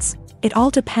hundreds. It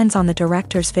all depends on the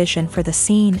director's vision for the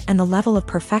scene and the level of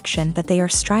perfection that they are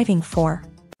striving for.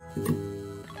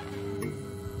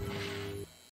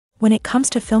 When it comes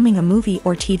to filming a movie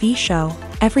or TV show,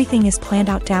 everything is planned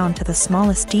out down to the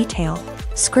smallest detail.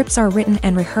 Scripts are written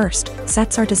and rehearsed,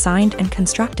 sets are designed and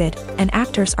constructed, and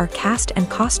actors are cast and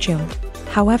costumed.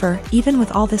 However, even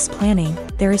with all this planning,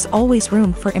 there is always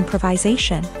room for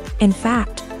improvisation. In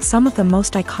fact, some of the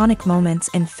most iconic moments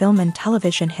in film and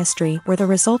television history were the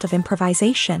result of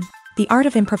improvisation. The art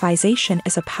of improvisation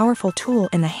is a powerful tool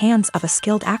in the hands of a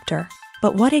skilled actor.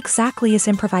 But what exactly is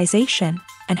improvisation,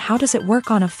 and how does it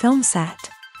work on a film set?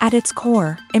 At its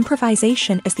core,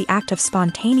 improvisation is the act of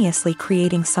spontaneously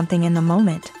creating something in the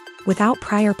moment, without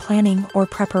prior planning or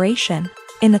preparation.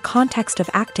 In the context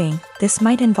of acting, this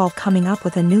might involve coming up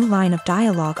with a new line of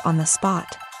dialogue on the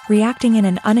spot, reacting in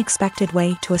an unexpected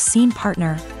way to a scene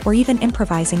partner, or even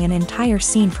improvising an entire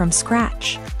scene from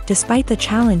scratch. Despite the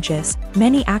challenges,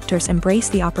 many actors embrace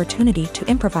the opportunity to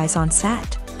improvise on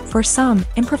set. For some,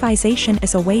 improvisation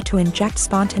is a way to inject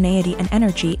spontaneity and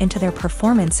energy into their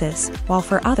performances, while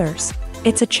for others,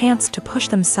 it's a chance to push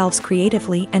themselves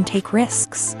creatively and take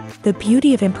risks. The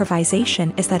beauty of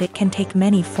improvisation is that it can take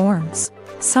many forms.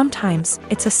 Sometimes,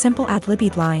 it's a simple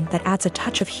ad-libbed line that adds a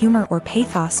touch of humor or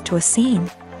pathos to a scene.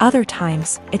 Other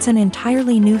times, it's an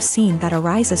entirely new scene that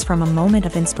arises from a moment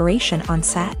of inspiration on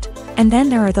set. And then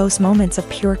there are those moments of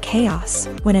pure chaos,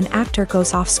 when an actor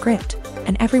goes off script,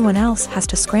 and everyone else has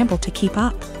to scramble to keep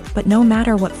up. But no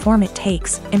matter what form it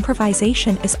takes,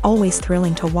 improvisation is always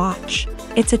thrilling to watch.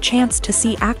 It's a chance to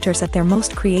see actors at their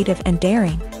most creative and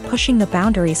daring, pushing the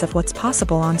boundaries of what's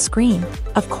possible on screen.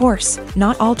 Of course,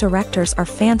 not all directors are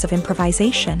fans of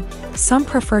improvisation. Some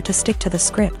prefer to stick to the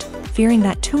script, fearing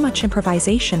that too much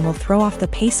improvisation will throw off the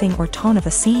pacing or tone of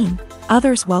a scene.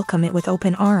 Others welcome it with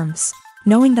open arms,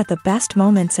 knowing that the best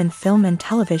moments in film and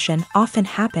television often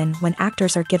happen when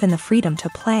actors are given the freedom to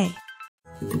play.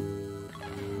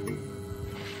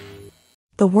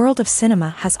 The world of cinema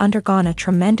has undergone a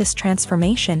tremendous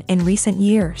transformation in recent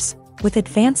years. With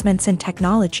advancements in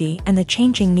technology and the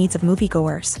changing needs of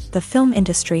moviegoers, the film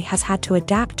industry has had to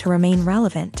adapt to remain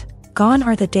relevant. Gone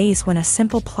are the days when a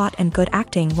simple plot and good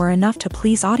acting were enough to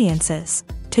please audiences.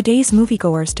 Today's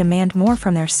moviegoers demand more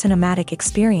from their cinematic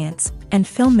experience, and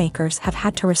filmmakers have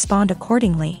had to respond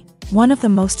accordingly. One of the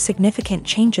most significant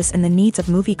changes in the needs of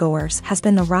moviegoers has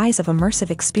been the rise of immersive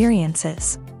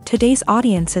experiences. Today's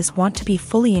audiences want to be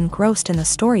fully engrossed in the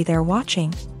story they're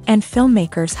watching, and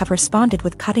filmmakers have responded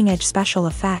with cutting-edge special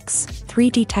effects,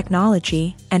 3D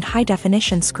technology, and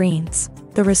high-definition screens.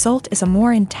 The result is a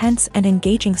more intense and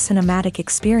engaging cinematic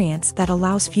experience that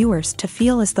allows viewers to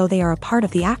feel as though they are a part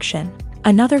of the action.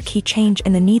 Another key change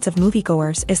in the needs of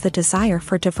moviegoers is the desire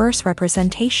for diverse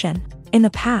representation. In the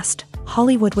past,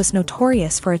 Hollywood was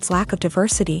notorious for its lack of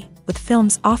diversity, with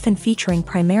films often featuring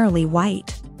primarily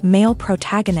white, male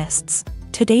protagonists.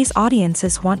 Today's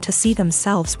audiences want to see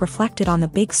themselves reflected on the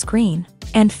big screen,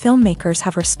 and filmmakers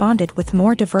have responded with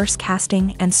more diverse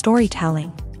casting and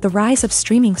storytelling. The rise of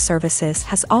streaming services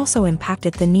has also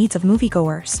impacted the needs of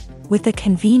moviegoers. With the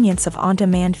convenience of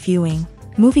on-demand viewing,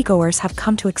 moviegoers have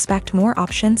come to expect more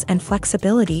options and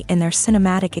flexibility in their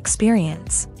cinematic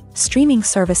experience. Streaming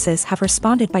services have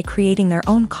responded by creating their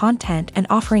own content and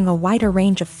offering a wider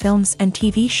range of films and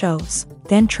TV shows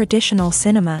than traditional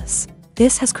cinemas.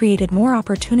 This has created more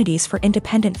opportunities for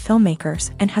independent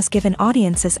filmmakers and has given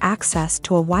audiences access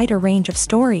to a wider range of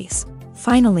stories.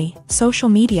 Finally, social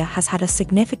media has had a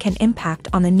significant impact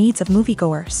on the needs of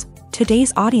moviegoers.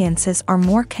 Today's audiences are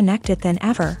more connected than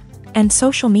ever, and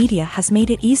social media has made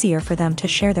it easier for them to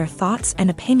share their thoughts and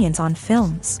opinions on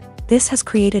films. This has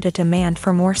created a demand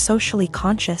for more socially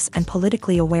conscious and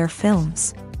politically aware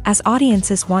films. As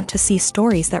audiences want to see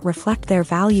stories that reflect their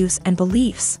values and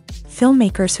beliefs,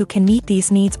 filmmakers who can meet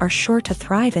these needs are sure to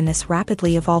thrive in this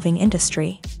rapidly evolving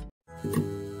industry.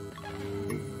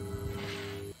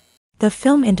 The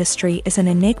film industry is an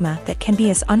enigma that can be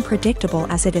as unpredictable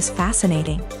as it is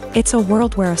fascinating. It's a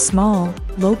world where a small,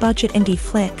 low-budget indie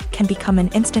flick can become an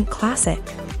instant classic,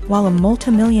 while a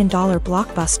multi-million-dollar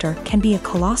blockbuster can be a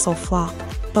colossal flop.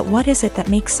 But what is it that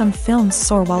makes some films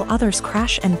soar while others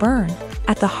crash and burn?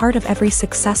 At the heart of every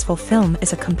successful film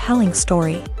is a compelling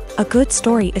story. A good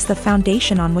story is the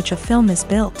foundation on which a film is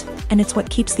built, and it's what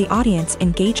keeps the audience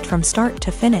engaged from start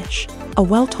to finish. A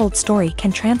well-told story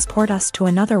can transport us to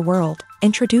another world,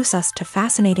 introduce us to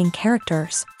fascinating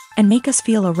characters, and make us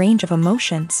feel a range of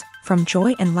emotions, from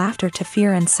joy and laughter to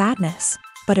fear and sadness.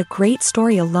 But a great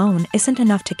story alone isn't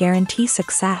enough to guarantee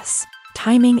success.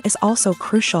 Timing is also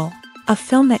crucial. A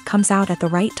film that comes out at the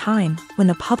right time, when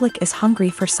the public is hungry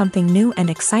for something new and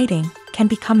exciting, can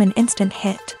become an instant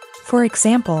hit. For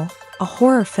example, a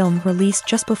horror film released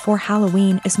just before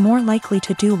Halloween is more likely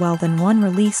to do well than one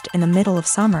released in the middle of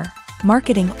summer.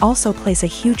 Marketing also plays a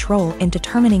huge role in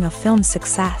determining a film's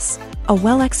success. A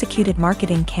well-executed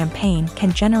marketing campaign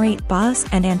can generate buzz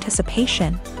and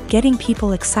anticipation, getting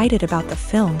people excited about the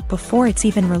film before it's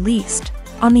even released.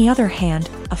 On the other hand,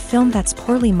 a film that's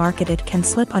poorly marketed can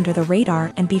slip under the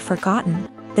radar and be forgotten.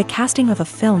 The casting of a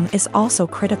film is also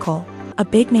critical. A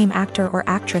big-name actor or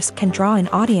actress can draw in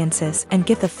audiences and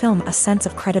give the film a sense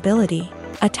of credibility.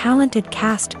 A talented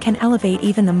cast can elevate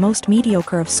even the most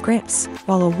mediocre of scripts,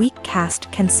 while a weak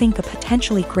cast can sink a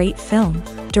potentially great film.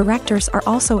 Directors are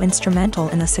also instrumental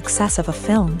in the success of a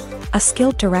film. A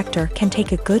skilled director can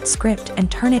take a good script and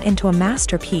turn it into a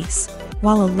masterpiece,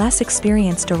 while a less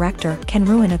experienced director can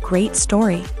ruin a great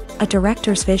story. A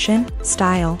director's vision,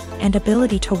 style, and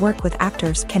ability to work with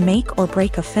actors can make or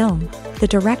break a film. The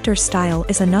director's style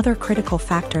is another critical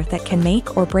factor that can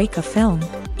make or break a film.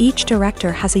 Each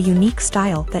director has a unique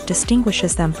style that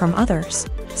distinguishes them from others.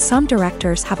 Some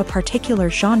directors have a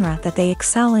particular genre that they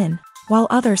excel in, while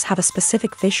others have a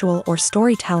specific visual or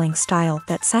storytelling style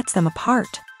that sets them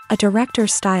apart. A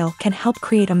director's style can help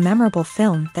create a memorable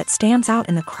film that stands out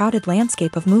in the crowded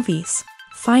landscape of movies.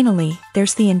 Finally,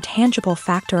 there's the intangible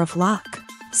factor of luck.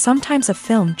 Sometimes a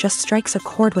film just strikes a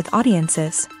chord with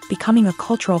audiences, becoming a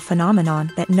cultural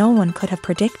phenomenon that no one could have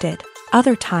predicted.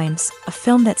 Other times, a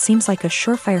film that seems like a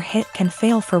surefire hit can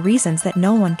fail for reasons that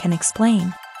no one can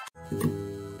explain.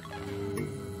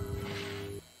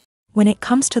 When it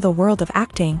comes to the world of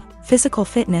acting, physical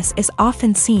fitness is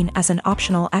often seen as an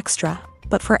optional extra.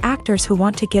 But for actors who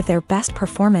want to give their best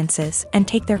performances and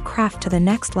take their craft to the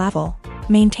next level,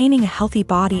 maintaining a healthy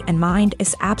body and mind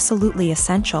is absolutely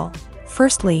essential.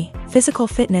 Firstly, physical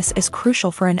fitness is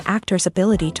crucial for an actor's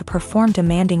ability to perform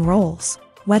demanding roles.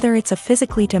 Whether it's a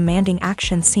physically demanding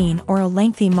action scene or a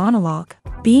lengthy monologue,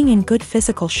 being in good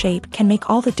physical shape can make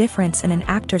all the difference in an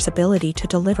actor's ability to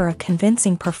deliver a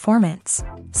convincing performance.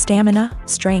 Stamina,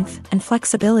 strength, and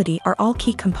flexibility are all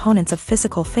key components of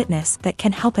physical fitness that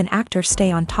can help an actor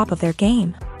stay on top of their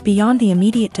game. Beyond the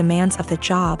immediate demands of the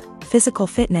job, physical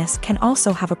fitness can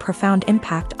also have a profound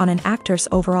impact on an actor's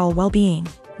overall well-being.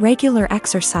 Regular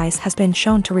exercise has been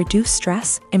shown to reduce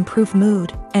stress, improve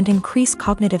mood, and increase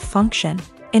cognitive function.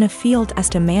 In a field as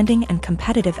demanding and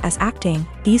competitive as acting,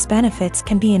 these benefits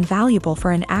can be invaluable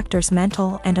for an actor's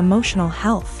mental and emotional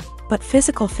health. But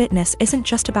physical fitness isn't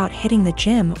just about hitting the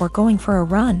gym or going for a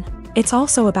run. It's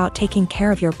also about taking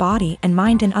care of your body and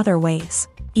mind in other ways.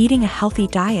 Eating a healthy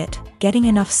diet, getting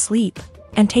enough sleep,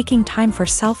 and taking time for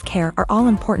self-care are all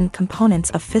important components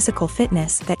of physical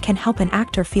fitness that can help an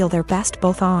actor feel their best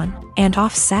both on and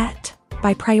off set.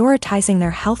 By prioritizing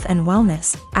their health and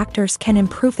wellness, actors can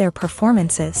improve their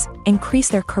performances, increase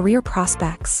their career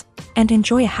prospects, and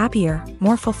enjoy a happier,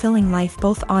 more fulfilling life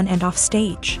both on and off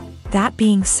stage. That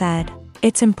being said,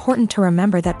 it's important to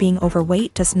remember that being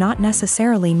overweight does not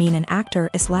necessarily mean an actor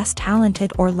is less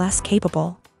talented or less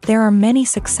capable. There are many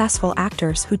successful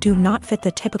actors who do not fit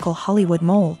the typical Hollywood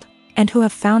mold, and who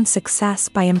have found success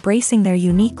by embracing their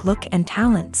unique look and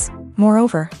talents.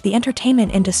 Moreover, the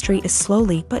entertainment industry is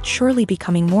slowly but surely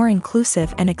becoming more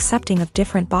inclusive and accepting of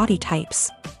different body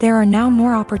types. There are now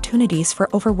more opportunities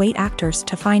for overweight actors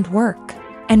to find work,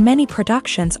 and many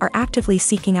productions are actively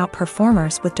seeking out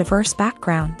performers with diverse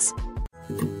backgrounds.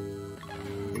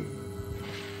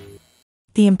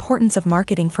 The importance of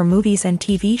marketing for movies and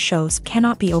TV shows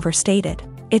cannot be overstated.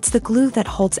 It's the glue that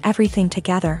holds everything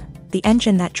together, the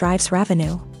engine that drives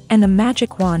revenue, and the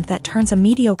magic wand that turns a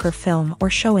mediocre film or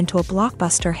show into a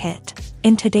blockbuster hit.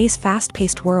 In today's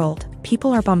fast-paced world,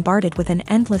 people are bombarded with an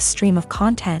endless stream of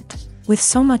content. With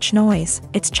so much noise,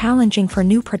 it's challenging for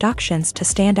new productions to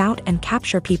stand out and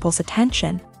capture people's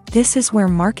attention. This is where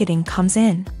marketing comes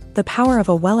in. The power of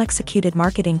a well-executed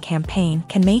marketing campaign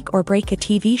can make or break a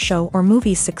TV show or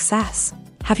movie's success.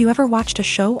 Have you ever watched a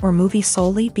show or movie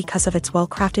solely because of its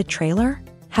well-crafted trailer?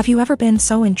 Have you ever been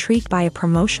so intrigued by a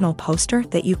promotional poster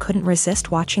that you couldn't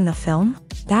resist watching the film?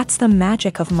 That's the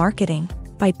magic of marketing.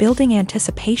 By building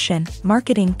anticipation,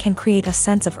 marketing can create a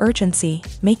sense of urgency,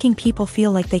 making people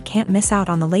feel like they can't miss out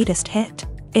on the latest hit.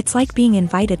 It's like being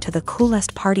invited to the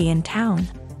coolest party in town.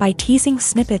 By teasing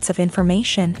snippets of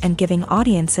information and giving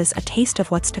audiences a taste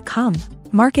of what's to come,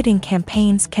 marketing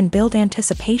campaigns can build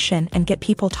anticipation and get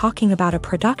people talking about a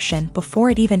production before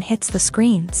it even hits the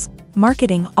screens.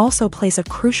 Marketing also plays a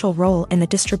crucial role in the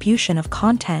distribution of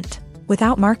content.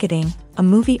 Without marketing, a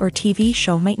movie or TV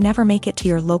show might never make it to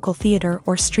your local theater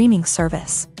or streaming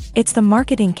service. It's the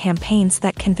marketing campaigns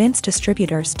that convince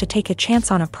distributors to take a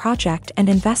chance on a project and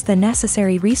invest the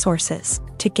necessary resources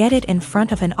to get it in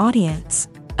front of an audience.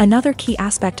 Another key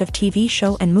aspect of TV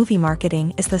show and movie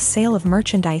marketing is the sale of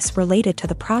merchandise related to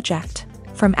the project.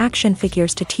 From action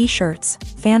figures to t-shirts,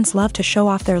 fans love to show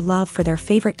off their love for their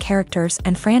favorite characters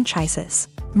and franchises.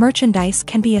 Merchandise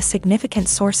can be a significant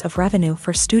source of revenue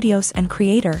for studios and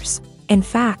creators. In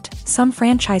fact, some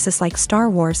franchises like Star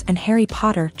Wars and Harry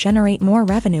Potter generate more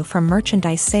revenue from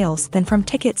merchandise sales than from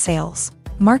ticket sales.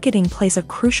 Marketing plays a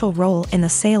crucial role in the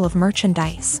sale of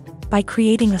merchandise. By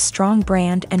creating a strong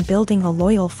brand and building a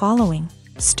loyal following,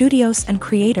 studios and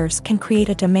creators can create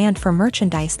a demand for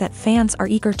merchandise that fans are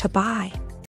eager to buy.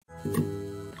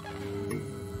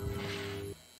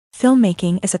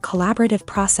 Filmmaking is a collaborative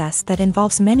process that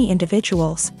involves many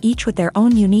individuals, each with their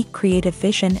own unique creative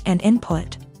vision and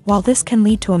input. While this can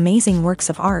lead to amazing works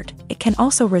of art, it can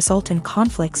also result in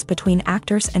conflicts between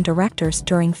actors and directors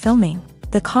during filming.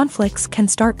 The conflicts can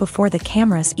start before the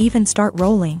cameras even start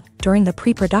rolling, during the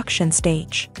pre-production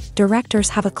stage. Directors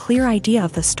have a clear idea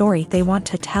of the story they want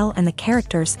to tell and the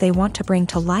characters they want to bring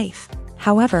to life.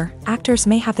 However, actors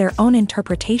may have their own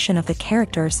interpretation of the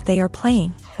characters they are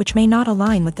playing, which may not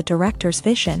align with the director's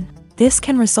vision. This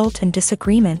can result in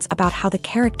disagreements about how the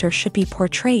characters should be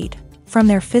portrayed, from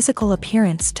their physical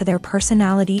appearance to their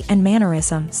personality and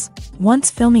mannerisms.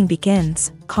 Once filming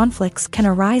begins, conflicts can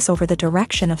arise over the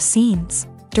direction of scenes.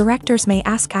 Directors may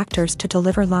ask actors to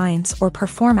deliver lines or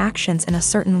perform actions in a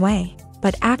certain way,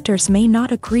 but actors may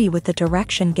not agree with the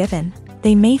direction given.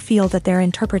 They may feel that their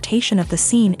interpretation of the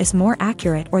scene is more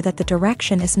accurate or that the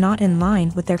direction is not in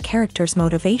line with their character's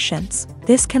motivations.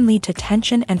 This can lead to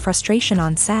tension and frustration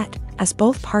on set, as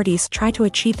both parties try to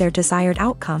achieve their desired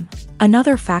outcome.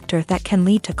 Another factor that can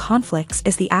lead to conflicts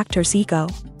is the actor's ego.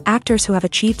 Actors who have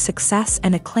achieved success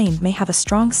and acclaim may have a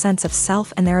strong sense of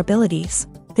self and their abilities.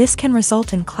 This can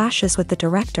result in clashes with the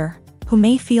director, who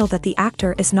may feel that the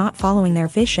actor is not following their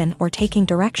vision or taking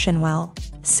direction well.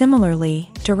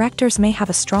 Similarly, directors may have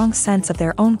a strong sense of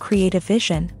their own creative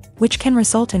vision, which can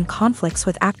result in conflicts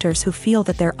with actors who feel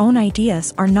that their own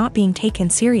ideas are not being taken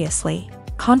seriously.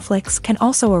 Conflicts can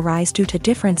also arise due to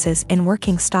differences in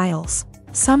working styles.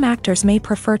 Some actors may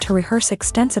prefer to rehearse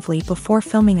extensively before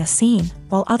filming a scene,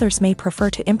 while others may prefer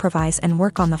to improvise and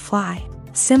work on the fly.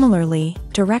 Similarly,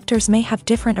 directors may have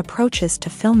different approaches to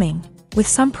filming, with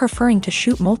some preferring to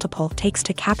shoot multiple takes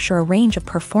to capture a range of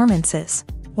performances,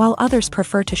 while others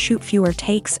prefer to shoot fewer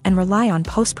takes and rely on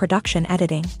post-production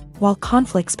editing. While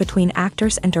conflicts between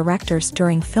actors and directors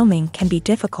during filming can be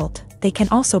difficult, they can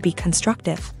also be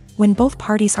constructive. When both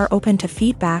parties are open to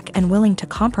feedback and willing to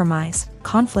compromise,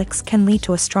 conflicts can lead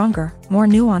to a stronger, more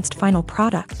nuanced final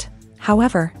product.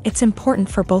 However, it's important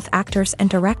for both actors and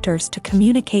directors to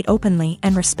communicate openly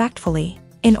and respectfully,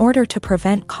 in order to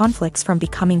prevent conflicts from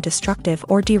becoming destructive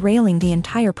or derailing the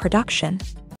entire production.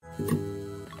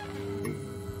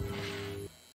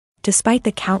 Despite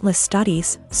the countless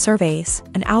studies, surveys,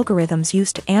 and algorithms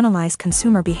used to analyze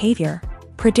consumer behavior,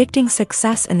 predicting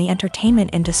success in the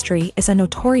entertainment industry is a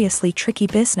notoriously tricky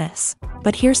business.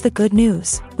 But here's the good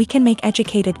news: we can make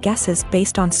educated guesses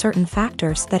based on certain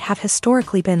factors that have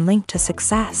historically been linked to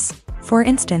success. For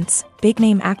instance,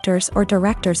 big-name actors or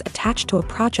directors attached to a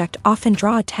project often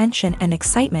draw attention and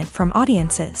excitement from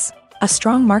audiences. A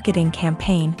strong marketing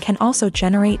campaign can also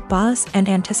generate buzz and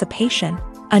anticipation.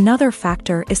 Another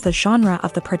factor is the genre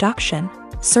of the production.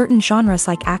 Certain genres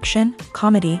like action,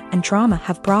 comedy, and drama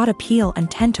have broad appeal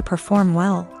and tend to perform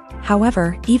well.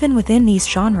 However, even within these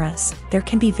genres, there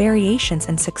can be variations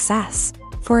in success.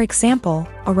 For example,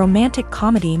 a romantic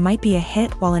comedy might be a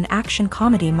hit while an action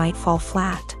comedy might fall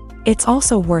flat. It's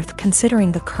also worth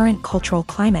considering the current cultural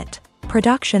climate.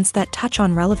 Productions that touch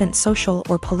on relevant social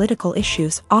or political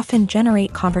issues often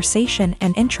generate conversation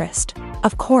and interest.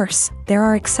 Of course, there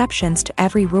are exceptions to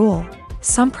every rule.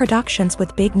 Some productions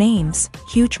with big names,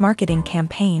 huge marketing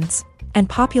campaigns, and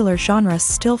popular genres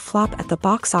still flop at the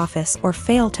box office or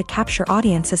fail to capture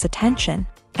audiences' attention.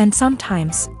 And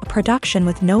sometimes, a production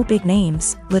with no big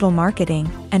names, little marketing,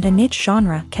 and a niche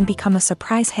genre can become a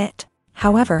surprise hit.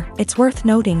 However, it's worth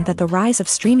noting that the rise of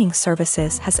streaming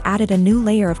services has added a new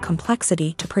layer of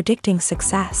complexity to predicting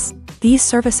success. These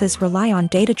services rely on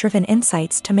data-driven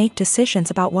insights to make decisions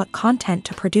about what content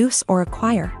to produce or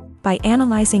acquire. By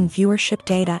analyzing viewership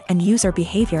data and user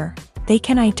behavior, they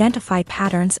can identify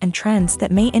patterns and trends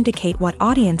that may indicate what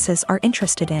audiences are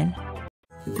interested in.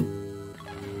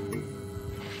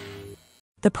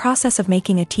 The process of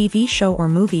making a TV show or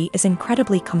movie is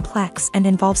incredibly complex and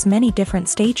involves many different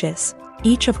stages,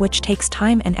 each of which takes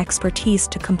time and expertise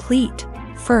to complete.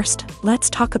 First, let's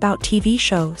talk about TV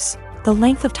shows. The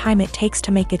length of time it takes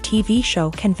to make a TV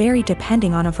show can vary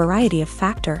depending on a variety of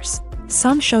factors.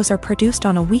 Some shows are produced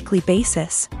on a weekly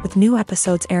basis, with new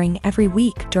episodes airing every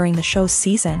week during the show's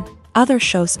season. Other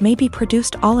shows may be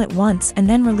produced all at once and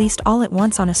then released all at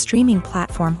once on a streaming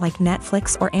platform like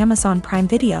Netflix or Amazon Prime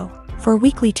Video. For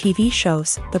weekly TV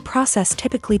shows, the process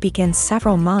typically begins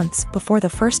several months before the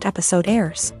first episode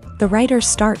airs. The writers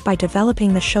start by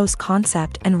developing the show's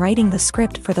concept and writing the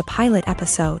script for the pilot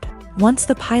episode. Once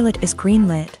the pilot is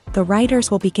greenlit, the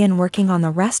writers will begin working on the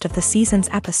rest of the season's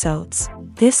episodes.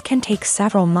 This can take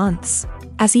several months,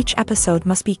 as each episode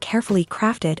must be carefully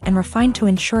crafted and refined to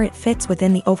ensure it fits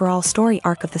within the overall story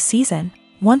arc of the season.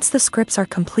 Once the scripts are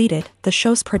completed, the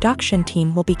show's production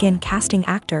team will begin casting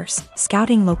actors,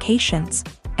 scouting locations,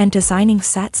 and designing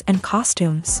sets and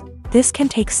costumes. This can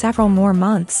take several more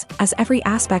months, as every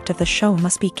aspect of the show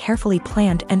must be carefully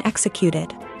planned and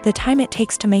executed. The time it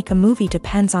takes to make a movie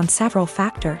depends on several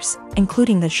factors,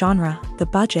 including the genre, the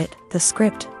budget, the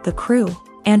script, the crew,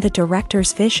 and the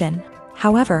director's vision.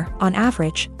 However, on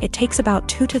average, it takes about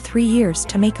 2 to 3 years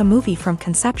to make a movie from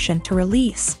conception to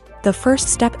release. The first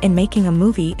step in making a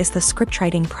movie is the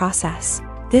scriptwriting process.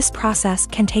 This process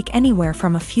can take anywhere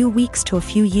from a few weeks to a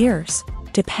few years,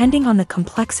 depending on the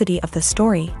complexity of the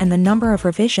story and the number of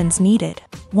revisions needed.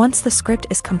 Once the script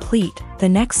is complete, the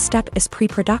next step is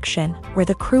pre-production, where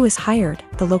the crew is hired,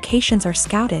 the locations are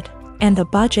scouted, and the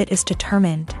budget is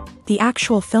determined. The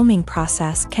actual filming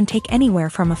process can take anywhere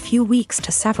from a few weeks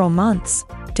to several months,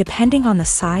 depending on the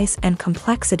size and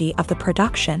complexity of the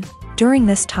production. During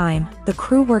this time, the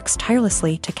crew works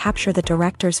tirelessly to capture the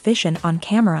director's vision on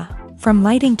camera. From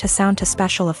lighting to sound to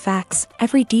special effects,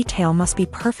 every detail must be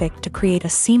perfect to create a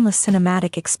seamless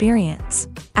cinematic experience.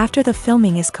 After the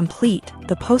filming is complete,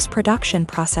 the post-production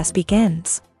process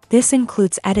begins. This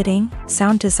includes editing,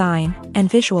 sound design, and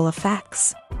visual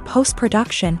effects.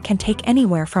 Post-production can take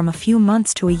anywhere from a few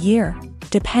months to a year,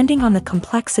 depending on the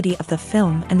complexity of the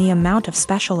film and the amount of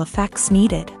special effects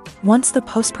needed. Once the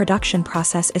post-production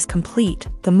process is complete,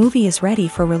 the movie is ready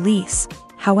for release.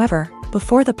 However,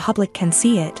 before the public can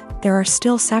see it, there are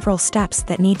still several steps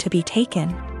that need to be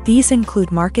taken. These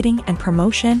include marketing and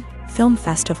promotion, film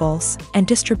festivals, and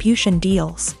distribution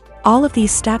deals. All of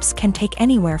these steps can take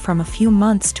anywhere from a few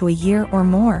months to a year or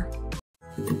more.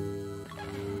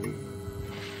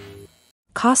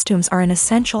 Costumes are an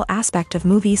essential aspect of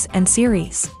movies and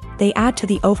series. They add to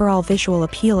the overall visual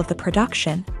appeal of the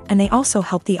production, and they also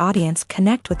help the audience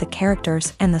connect with the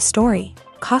characters and the story.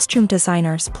 Costume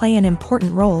designers play an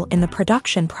important role in the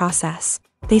production process.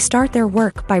 They start their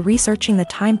work by researching the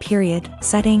time period,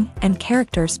 setting, and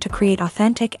characters to create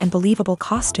authentic and believable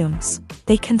costumes.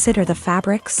 They consider the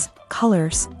fabrics,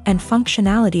 colors, and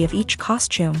functionality of each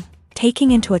costume,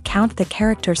 taking into account the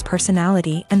character's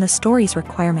personality and the story's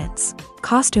requirements.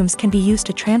 Costumes can be used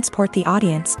to transport the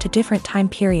audience to different time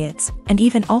periods and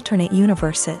even alternate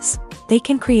universes. They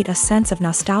can create a sense of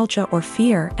nostalgia or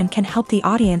fear and can help the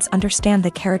audience understand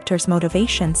the character's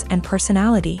motivations and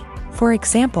personality. For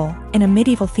example, in a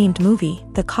medieval-themed movie,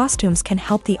 the costumes can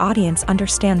help the audience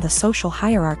understand the social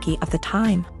hierarchy of the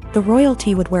time. The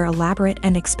royalty would wear elaborate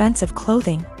and expensive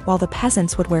clothing, while the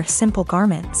peasants would wear simple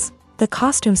garments. The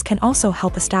costumes can also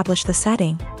help establish the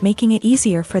setting, making it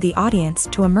easier for the audience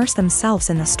to immerse themselves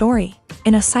in the story.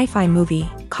 In a sci-fi movie,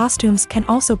 costumes can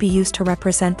also be used to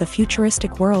represent the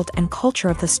futuristic world and culture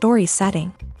of the story's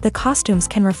setting. The costumes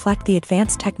can reflect the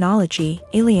advanced technology,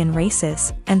 alien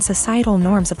races, and societal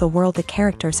norms of the world the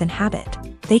characters inhabit.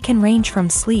 They can range from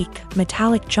sleek,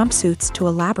 metallic jumpsuits to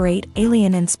elaborate,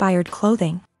 alien-inspired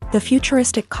clothing. The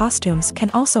futuristic costumes can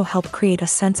also help create a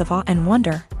sense of awe and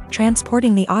wonder,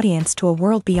 transporting the audience to a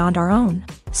world beyond our own.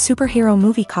 Superhero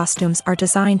movie costumes are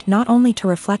designed not only to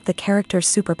reflect the character's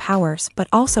superpowers but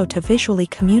also to visually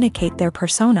communicate their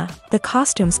persona. The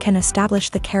costumes can establish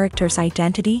the character's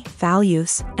identity,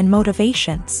 values, and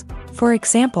motivations. For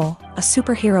example, a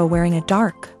superhero wearing a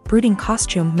dark, brooding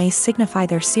costume may signify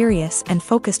their serious and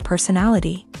focused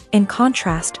personality. In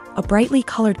contrast, a brightly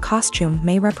colored costume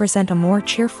may represent a more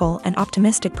cheerful and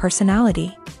optimistic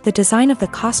personality. The design of the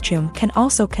costume can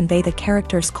also convey the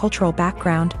character's cultural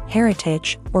background,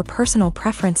 heritage, or personal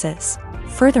preferences.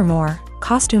 Furthermore,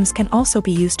 costumes can also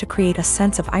be used to create a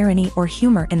sense of irony or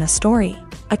humor in the story.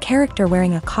 A character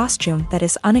wearing a costume that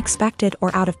is unexpected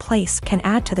or out of place can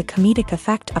add to the comedic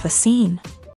effect of a scene.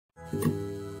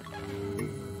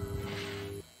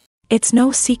 It's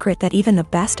no secret that even the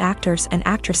best actors and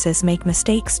actresses make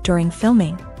mistakes during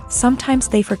filming. Sometimes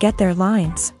they forget their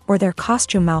lines, or their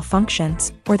costume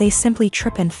malfunctions, or they simply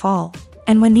trip and fall.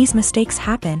 And when these mistakes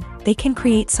happen, they can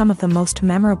create some of the most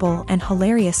memorable and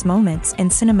hilarious moments in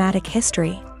cinematic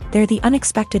history. They're the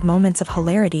unexpected moments of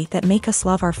hilarity that make us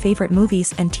love our favorite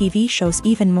movies and TV shows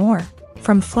even more.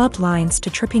 From flubbed lines to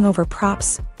tripping over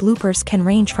props, bloopers can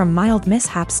range from mild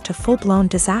mishaps to full-blown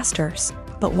disasters.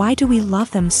 But why do we love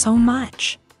them so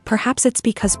much? Perhaps it's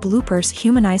because bloopers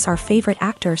humanize our favorite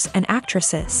actors and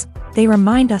actresses. They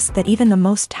remind us that even the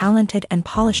most talented and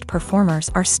polished performers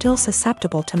are still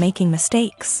susceptible to making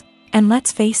mistakes. And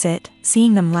let's face it,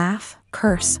 seeing them laugh,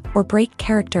 curse, or break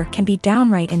character can be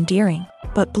downright endearing.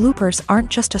 But bloopers aren't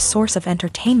just a source of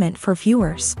entertainment for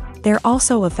viewers. They're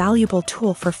also a valuable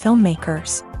tool for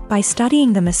filmmakers. By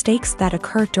studying the mistakes that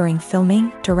occur during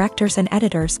filming, directors and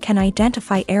editors can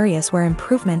identify areas where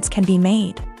improvements can be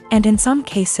made. And in some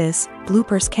cases,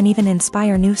 bloopers can even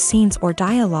inspire new scenes or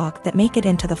dialogue that make it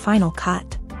into the final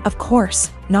cut. Of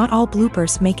course, not all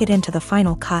bloopers make it into the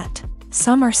final cut.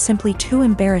 Some are simply too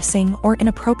embarrassing or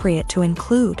inappropriate to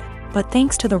include. But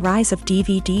thanks to the rise of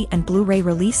DVD and Blu-ray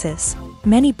releases,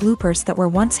 many bloopers that were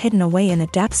once hidden away in the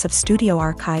depths of studio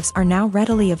archives are now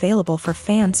readily available for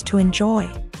fans to enjoy.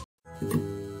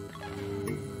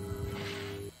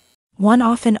 One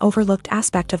often overlooked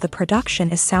aspect of the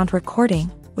production is sound recording,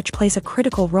 which plays a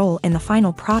critical role in the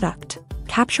final product.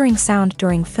 Capturing sound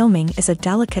during filming is a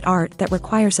delicate art that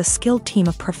requires a skilled team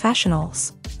of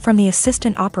professionals. From the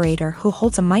assistant operator who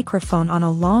holds a microphone on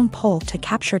a long pole to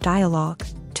capture dialogue,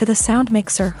 to the sound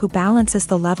mixer who balances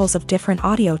the levels of different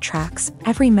audio tracks,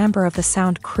 every member of the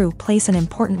sound crew plays an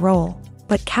important role.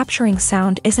 But capturing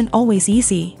sound isn't always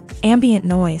easy. Ambient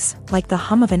noise, like the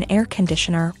hum of an air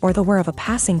conditioner or the whir of a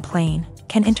passing plane,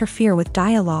 can interfere with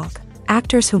dialogue.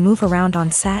 Actors who move around on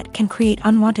set can create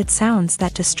unwanted sounds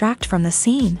that distract from the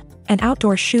scene. And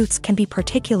outdoor shoots can be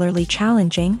particularly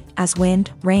challenging, as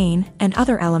wind, rain, and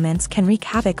other elements can wreak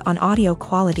havoc on audio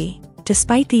quality.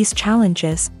 Despite these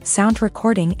challenges, sound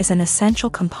recording is an essential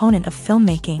component of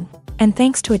filmmaking. And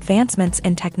thanks to advancements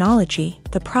in technology,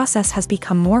 the process has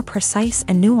become more precise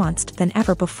and nuanced than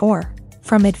ever before.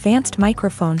 From advanced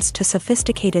microphones to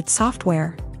sophisticated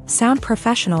software, sound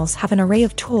professionals have an array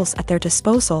of tools at their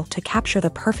disposal to capture the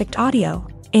perfect audio.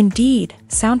 Indeed,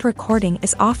 sound recording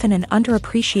is often an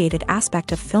underappreciated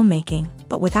aspect of filmmaking,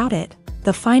 but without it,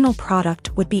 the final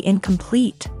product would be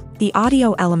incomplete. The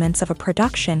audio elements of a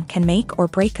production can make or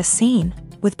break a scene,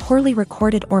 with poorly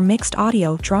recorded or mixed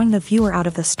audio drawing the viewer out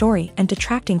of the story and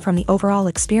detracting from the overall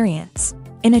experience.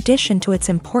 In addition to its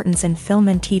importance in film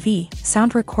and TV,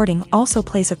 sound recording also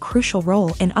plays a crucial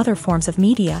role in other forms of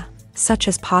media, such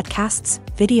as podcasts,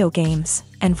 video games,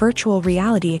 and virtual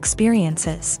reality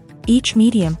experiences. Each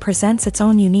medium presents its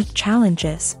own unique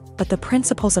challenges, but the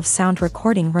principles of sound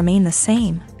recording remain the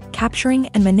same, capturing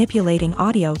and manipulating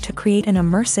audio to create an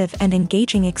immersive and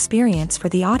engaging experience for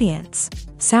the audience.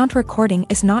 Sound recording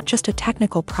is not just a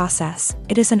technical process,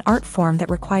 it is an art form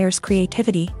that requires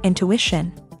creativity,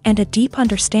 intuition, and a deep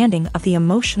understanding of the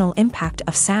emotional impact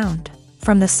of sound.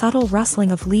 From the subtle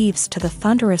rustling of leaves to the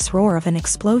thunderous roar of an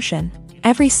explosion,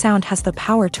 every sound has the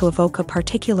power to evoke a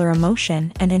particular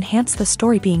emotion and enhance the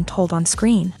story being told on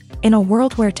screen. In a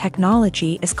world where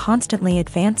technology is constantly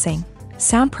advancing,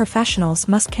 sound professionals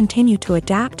must continue to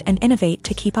adapt and innovate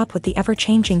to keep up with the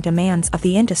ever-changing demands of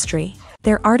the industry.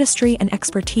 Their artistry and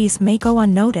expertise may go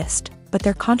unnoticed, but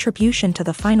their contribution to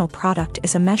the final product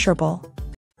is immeasurable.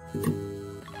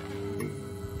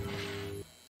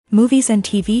 Movies and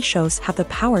TV shows have the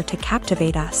power to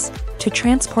captivate us, to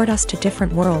transport us to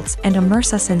different worlds and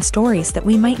immerse us in stories that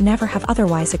we might never have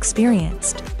otherwise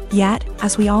experienced. Yet,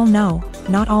 as we all know,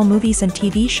 not all movies and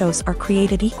TV shows are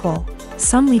created equal.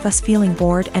 Some leave us feeling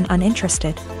bored and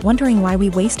uninterested, wondering why we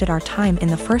wasted our time in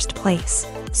the first place.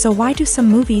 So why do some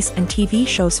movies and TV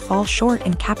shows fall short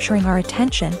in capturing our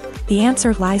attention? The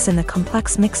answer lies in the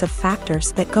complex mix of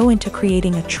factors that go into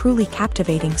creating a truly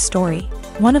captivating story.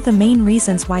 One of the main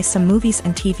reasons why some movies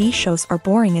and TV shows are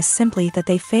boring is simply that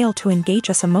they fail to engage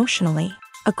us emotionally.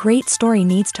 A great story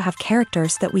needs to have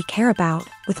characters that we care about,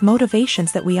 with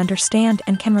motivations that we understand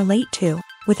and can relate to.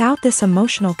 Without this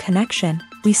emotional connection,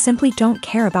 we simply don't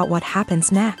care about what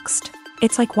happens next.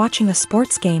 It's like watching a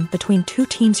sports game between two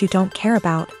teams you don't care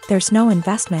about. There's no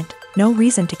investment, no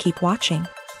reason to keep watching.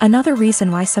 Another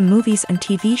reason why some movies and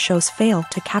TV shows fail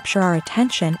to capture our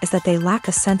attention is that they lack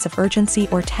a sense of urgency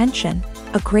or tension.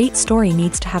 A great story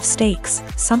needs to have stakes,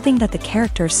 something that the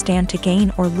characters stand to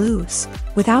gain or lose.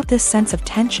 Without this sense of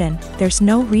tension, there's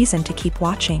no reason to keep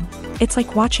watching. It's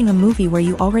like watching a movie where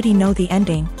you already know the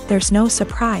ending. There's no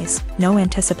surprise, no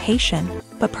anticipation.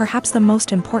 But perhaps the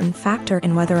most important factor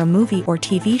in whether a movie or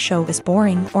TV show is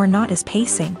boring or not is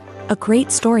pacing. A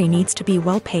great story needs to be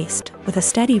well-paced, with a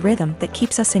steady rhythm that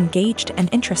keeps us engaged and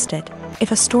interested.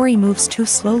 If a story moves too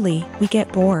slowly, we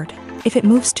get bored. If it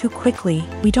moves too quickly,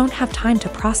 we don't have time to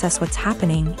process what's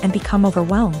happening and become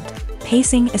overwhelmed.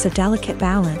 Pacing is a delicate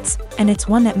balance, and it's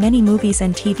one that many movies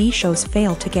and TV shows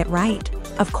fail to get right.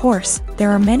 Of course,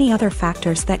 there are many other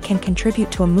factors that can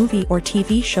contribute to a movie or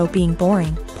TV show being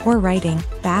boring: poor writing,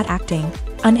 bad acting,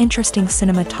 uninteresting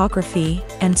cinematography,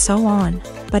 and so on.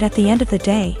 But at the end of the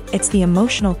day, it's the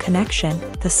emotional connection,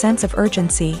 the sense of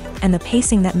urgency, and the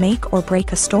pacing that make or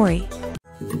break a story.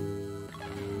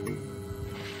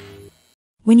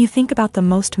 When you think about the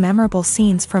most memorable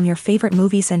scenes from your favorite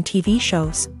movies and TV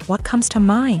shows, what comes to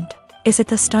mind? Is it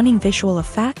the stunning visual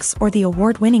effects or the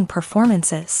award-winning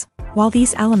performances? While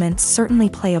these elements certainly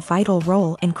play a vital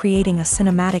role in creating a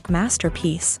cinematic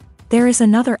masterpiece, there is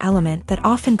another element that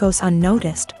often goes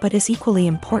unnoticed but is equally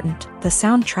important: the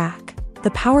soundtrack.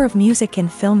 The power of music in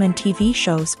film and TV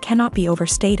shows cannot be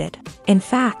overstated. In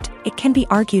fact, it can be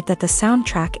argued that the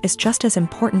soundtrack is just as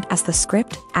important as the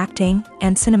script, acting,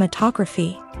 and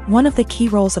cinematography. One of the key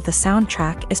roles of the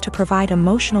soundtrack is to provide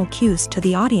emotional cues to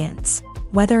the audience.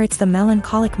 Whether it's the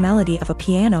melancholic melody of a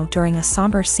piano during a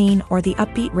somber scene or the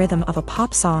upbeat rhythm of a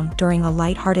pop song during a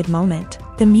lighthearted moment,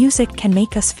 the music can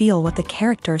make us feel what the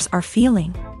characters are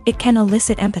feeling. It can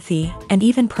elicit empathy and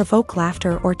even provoke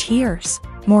laughter or tears.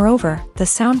 Moreover, the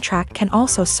soundtrack can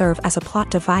also serve as a plot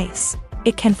device.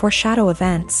 It can foreshadow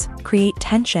events, create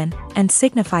tension, and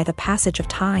signify the passage of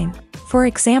time. For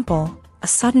example, a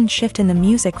sudden shift in the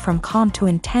music from calm to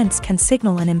intense can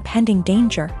signal an impending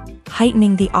danger,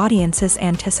 heightening the audience's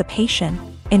anticipation.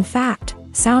 In fact,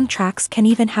 soundtracks can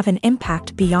even have an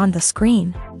impact beyond the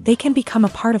screen. They can become a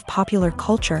part of popular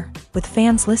culture, with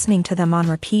fans listening to them on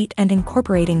repeat and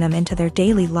incorporating them into their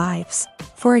daily lives.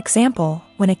 For example,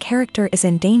 when a character is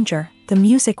in danger, the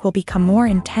music will become more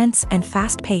intense and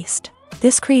fast-paced.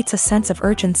 This creates a sense of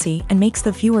urgency and makes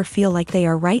the viewer feel like they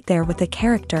are right there with the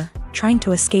character, trying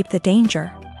to escape the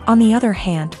danger. On the other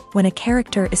hand, when a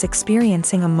character is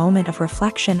experiencing a moment of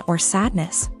reflection or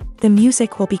sadness, the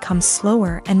music will become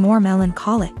slower and more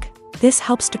melancholic. This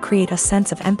helps to create a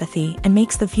sense of empathy and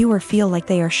makes the viewer feel like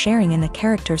they are sharing in the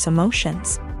character's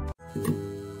emotions.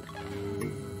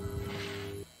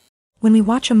 When we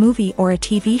watch a movie or a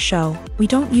TV show, we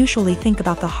don't usually think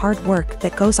about the hard work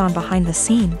that goes on behind the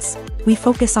scenes. We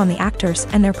focus on the actors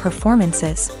and their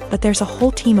performances, but there's a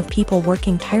whole team of people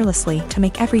working tirelessly to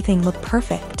make everything look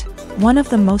perfect. One of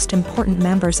the most important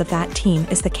members of that team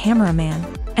is the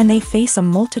cameraman, and they face a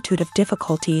multitude of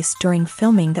difficulties during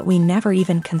filming that we never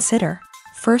even consider.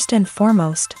 First and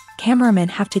foremost, cameramen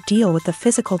have to deal with the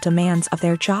physical demands of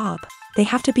their job. They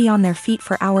have to be on their feet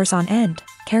for hours on end,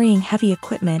 carrying heavy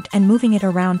equipment and moving it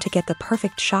around to get the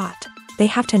perfect shot. They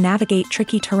have to navigate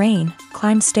tricky terrain,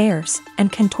 climb stairs,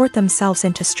 and contort themselves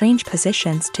into strange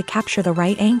positions to capture the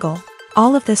right angle.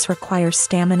 All of this requires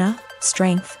stamina,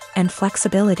 strength, and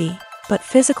flexibility. But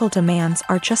physical demands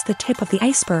are just the tip of the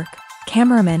iceberg.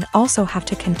 Cameramen also have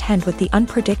to contend with the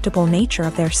unpredictable nature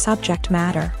of their subject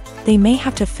matter. They may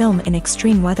have to film in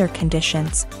extreme weather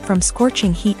conditions, from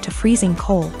scorching heat to freezing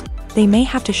cold. They may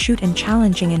have to shoot in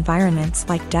challenging environments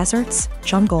like deserts,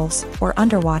 jungles, or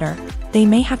underwater. They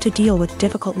may have to deal with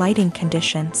difficult lighting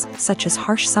conditions, such as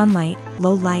harsh sunlight,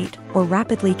 low light, or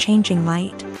rapidly changing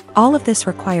light. All of this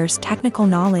requires technical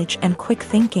knowledge and quick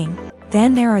thinking.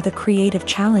 Then there are the creative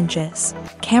challenges.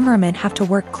 Cameramen have to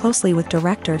work closely with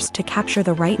directors to capture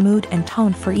the right mood and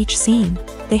tone for each scene.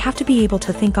 They have to be able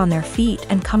to think on their feet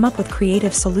and come up with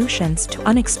creative solutions to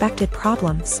unexpected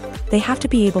problems. They have to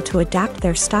be able to adapt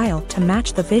their style to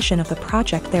match the vision of the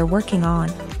project they're working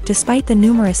on. Despite the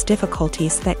numerous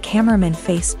difficulties that cameramen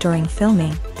face during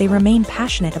filming, they remain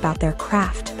passionate about their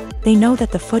craft. They know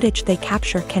that the footage they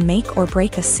capture can make or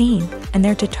break a scene, and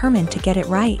they're determined to get it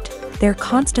right. They're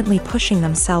constantly pushing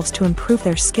themselves to improve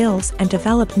their skills and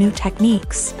develop new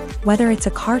techniques. Whether it's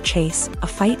a car chase, a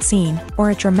fight scene, or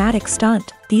a dramatic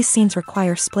stunt, these scenes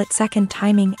require split-second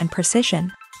timing and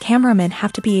precision. Cameramen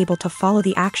have to be able to follow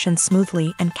the action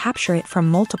smoothly and capture it from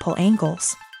multiple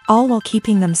angles, all while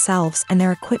keeping themselves and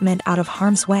their equipment out of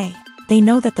harm's way. They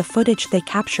know that the footage they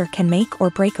capture can make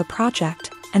or break a project,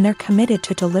 and they're committed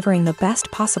to delivering the best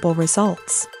possible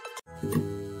results.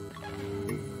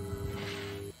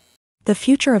 The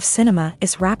future of cinema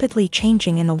is rapidly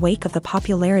changing in the wake of the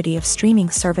popularity of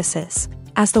streaming services.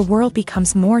 As the world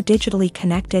becomes more digitally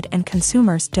connected and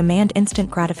consumers demand instant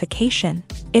gratification,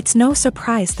 it's no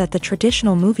surprise that the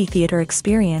traditional movie theater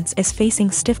experience is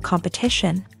facing stiff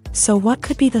competition. So what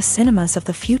could be the cinemas of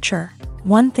the future?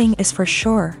 One thing is for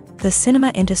sure, the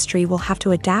cinema industry will have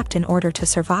to adapt in order to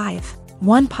survive.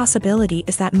 One possibility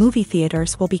is that movie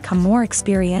theaters will become more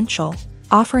experiential,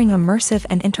 offering immersive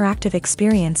and interactive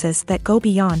experiences that go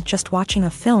beyond just watching a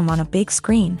film on a big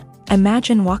screen.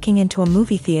 Imagine walking into a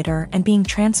movie theater and being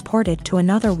transported to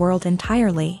another world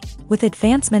entirely. With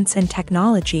advancements in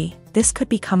technology, this could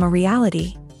become a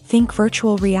reality. Think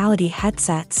virtual reality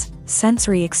headsets,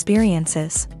 sensory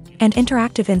experiences, and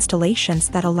interactive installations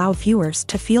that allow viewers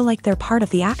to feel like they're part of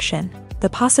the action. The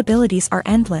possibilities are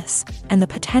endless, and the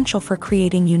potential for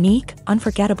creating unique,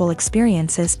 unforgettable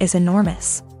experiences is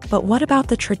enormous. But what about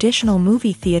the traditional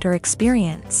movie theater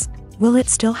experience? Will it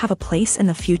still have a place in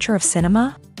the future of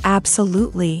cinema?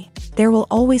 Absolutely. There will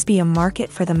always be a market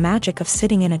for the magic of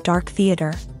sitting in a dark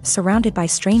theater, surrounded by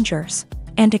strangers,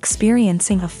 and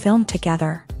experiencing a film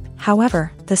together.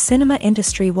 However, the cinema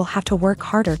industry will have to work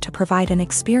harder to provide an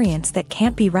experience that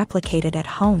can't be replicated at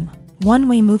home. One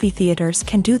way movie theaters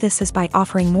can do this is by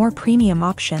offering more premium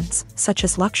options, such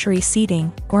as luxury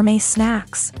seating, gourmet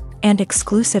snacks, and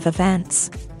exclusive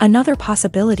events. Another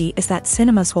possibility is that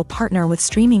cinemas will partner with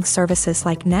streaming services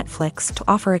like Netflix to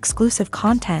offer exclusive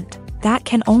content that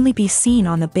can only be seen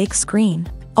on the big screen.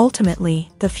 Ultimately,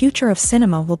 the future of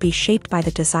cinema will be shaped by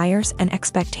the desires and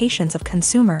expectations of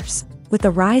consumers. With the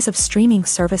rise of streaming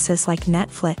services like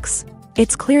Netflix,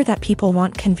 it's clear that people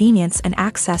want convenience and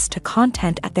access to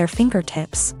content at their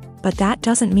fingertips. But that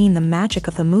doesn't mean the magic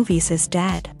of the movies is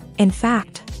dead. In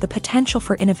fact, the potential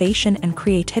for innovation and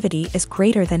creativity is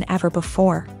greater than ever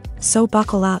before. So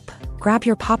buckle up, grab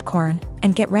your popcorn,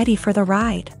 and get ready for the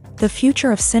ride. The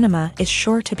future of cinema is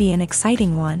sure to be an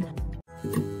exciting one.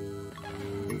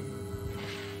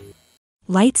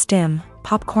 Lights dim,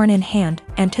 popcorn in hand,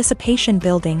 anticipation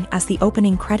building as the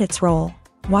opening credits roll.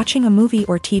 Watching a movie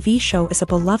or TV show is a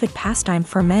beloved pastime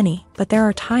for many, but there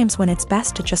are times when it's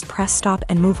best to just press stop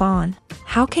and move on.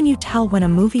 How can you tell when a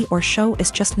movie or show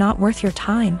is just not worth your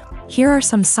time? Here are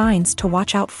some signs to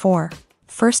watch out for.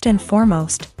 First and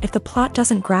foremost, if the plot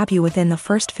doesn't grab you within the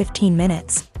first 15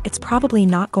 minutes, it's probably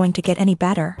not going to get any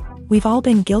better. We've all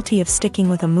been guilty of sticking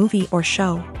with a movie or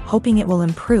show, hoping it will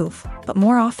improve, but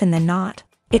more often than not,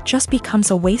 it just becomes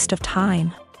a waste of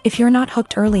time. If you're not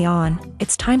hooked early on,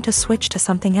 it's time to switch to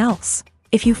something else.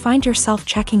 If you find yourself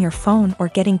checking your phone or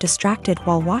getting distracted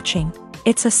while watching,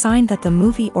 it's a sign that the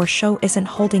movie or show isn't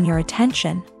holding your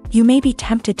attention. You may be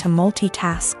tempted to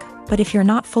multitask, but if you're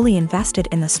not fully invested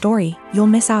in the story, you'll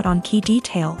miss out on key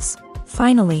details.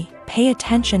 Finally, pay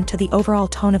attention to the overall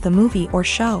tone of the movie or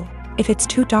show. If it's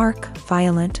too dark,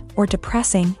 violent, or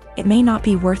depressing, it may not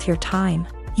be worth your time.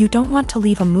 You don't want to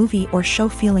leave a movie or show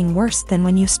feeling worse than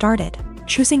when you started.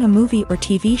 Choosing a movie or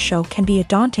TV show can be a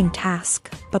daunting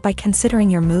task, but by considering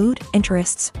your mood,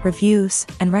 interests, reviews,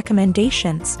 and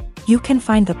recommendations, you can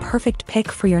find the perfect pick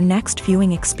for your next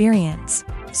viewing experience.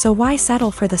 So why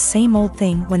settle for the same old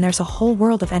thing when there's a whole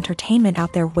world of entertainment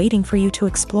out there waiting for you to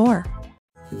explore?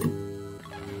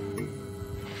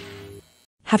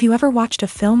 Have you ever watched a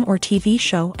film or TV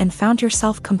show and found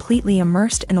yourself completely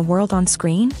immersed in the world on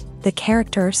screen? The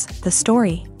characters, the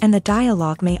story, and the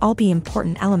dialogue may all be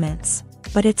important elements,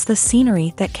 but it's the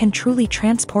scenery that can truly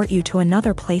transport you to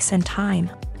another place and time.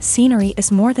 Scenery is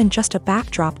more than just a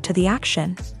backdrop to the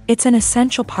action. It's an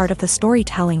essential part of the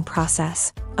storytelling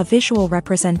process, a visual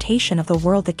representation of the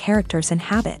world the characters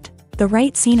inhabit. The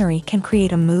right scenery can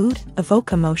create a mood,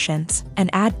 evoke emotions, and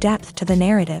add depth to the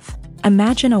narrative.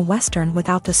 Imagine a Western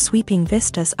without the sweeping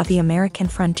vistas of the American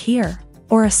frontier,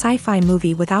 or a sci-fi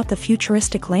movie without the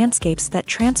futuristic landscapes that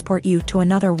transport you to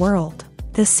another world.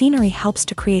 The scenery helps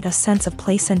to create a sense of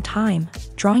place and time,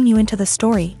 drawing you into the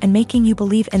story and making you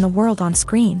believe in the world on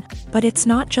screen. But it's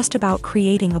not just about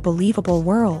creating a believable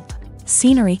world.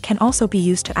 Scenery can also be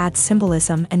used to add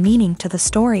symbolism and meaning to the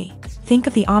story. Think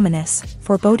of the ominous,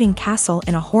 foreboding castle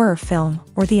in a horror film,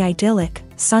 or the idyllic,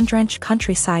 sun-drenched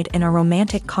countryside in a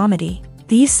romantic comedy.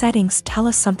 These settings tell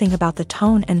us something about the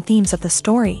tone and themes of the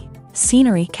story.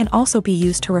 Scenery can also be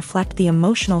used to reflect the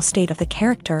emotional state of the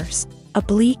characters. A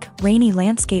bleak, rainy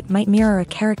landscape might mirror a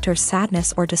character's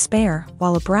sadness or despair,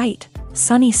 while a bright,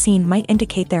 sunny scene might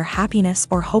indicate their happiness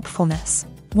or hopefulness.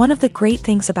 One of the great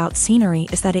things about scenery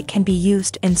is that it can be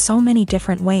used in so many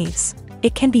different ways.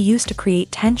 It can be used to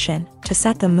create tension, to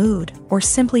set the mood, or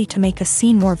simply to make a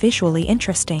scene more visually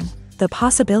interesting. The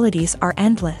possibilities are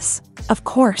endless. Of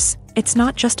course, it's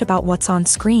not just about what's on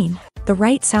screen. The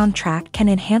right soundtrack can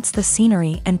enhance the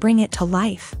scenery and bring it to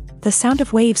life. The sound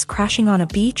of waves crashing on a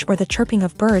beach or the chirping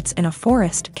of birds in a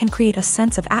forest can create a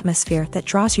sense of atmosphere that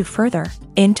draws you further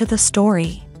into the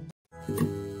story.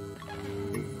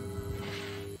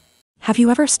 Have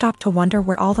you ever stopped to wonder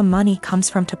where all the money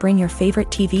comes from to bring your favorite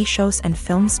TV shows and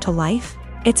films to life?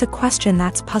 It's a question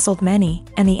that's puzzled many,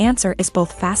 and the answer is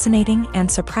both fascinating and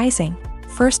surprising.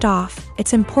 First off,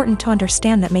 it's important to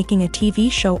understand that making a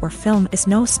TV show or film is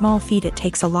no small feat. It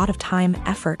takes a lot of time,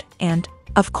 effort, and,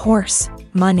 of course,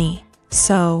 money.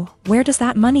 So, where does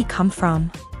that money come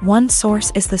from? One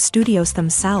source is the studios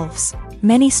themselves.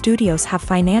 Many studios have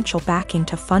financial backing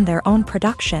to fund their own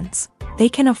productions. They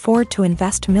can afford to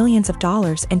invest millions of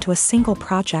dollars into a single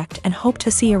project and hope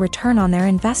to see a return on their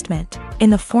investment, in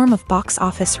the form of box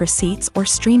office receipts or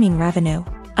streaming revenue.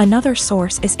 Another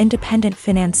source is independent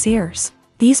financiers.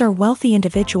 These are wealthy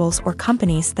individuals or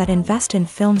companies that invest in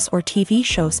films or TV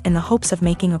shows in the hopes of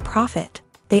making a profit.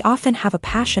 They often have a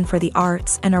passion for the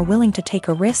arts and are willing to take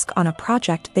a risk on a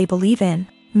project they believe in.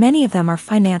 Many of them are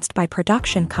financed by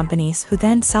production companies who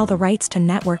then sell the rights to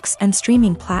networks and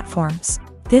streaming platforms.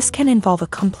 This can involve a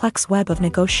complex web of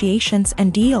negotiations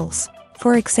and deals.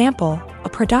 For example, a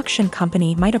production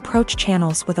company might approach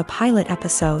channels with a pilot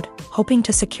episode, hoping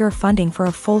to secure funding for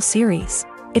a full series.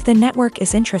 If the network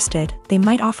is interested, they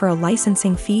might offer a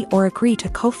licensing fee or agree to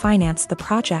co-finance the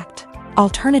project.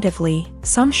 Alternatively,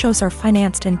 some shows are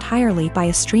financed entirely by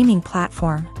a streaming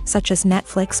platform, such as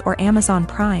Netflix or Amazon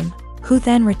Prime, who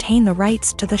then retain the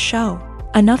rights to the show.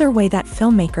 Another way that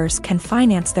filmmakers can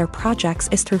finance their projects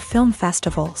is through film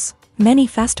festivals. Many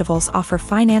festivals offer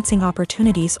financing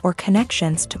opportunities or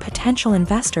connections to potential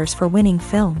investors for winning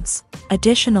films.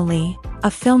 Additionally, a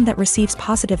film that receives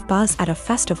positive buzz at a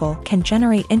festival can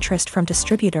generate interest from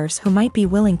distributors who might be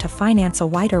willing to finance a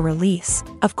wider release.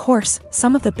 Of course,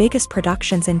 some of the biggest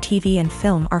productions in TV and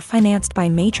film are financed by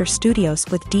major studios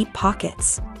with deep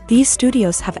pockets. These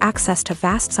studios have access to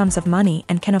vast sums of money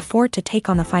and can afford to take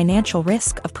on the financial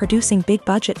risk of producing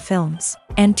big-budget films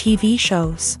and TV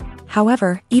shows.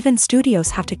 However, even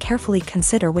studios have to carefully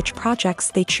consider which projects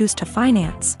they choose to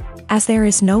finance, as there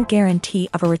is no guarantee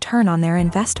of a return on their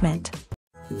investment.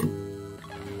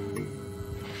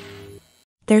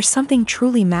 There's something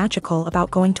truly magical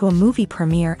about going to a movie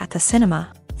premiere at the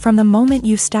cinema. From the moment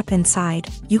you step inside,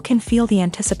 you can feel the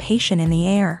anticipation in the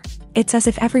air. It's as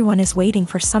if everyone is waiting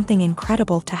for something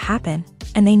incredible to happen,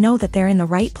 and they know that they're in the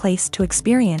right place to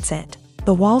experience it.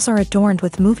 The walls are adorned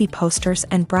with movie posters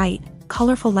and bright,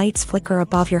 colorful lights flicker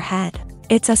above your head.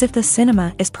 It's as if the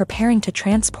cinema is preparing to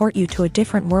transport you to a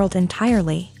different world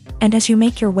entirely. And as you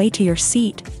make your way to your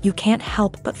seat, you can't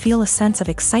help but feel a sense of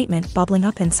excitement bubbling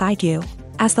up inside you.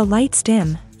 As the lights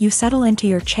dim, you settle into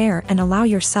your chair and allow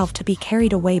yourself to be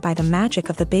carried away by the magic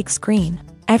of the big screen.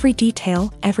 Every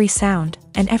detail, every sound,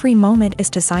 and every moment is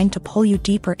designed to pull you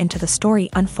deeper into the story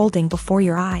unfolding before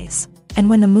your eyes. And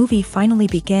when the movie finally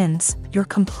begins, you're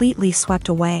completely swept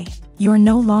away. You're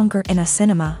no longer in a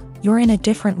cinema, you're in a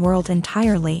different world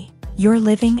entirely. You're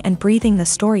living and breathing the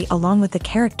story along with the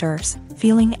characters,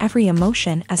 feeling every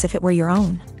emotion as if it were your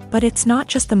own. But it's not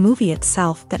just the movie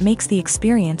itself that makes the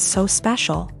experience so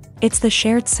special. It's the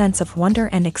shared sense of wonder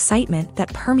and excitement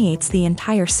that permeates the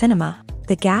entire cinema.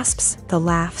 The gasps, the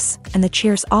laughs, and the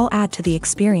cheers all add to the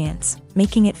experience,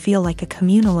 making it feel like a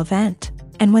communal event.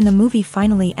 And when the movie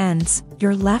finally ends,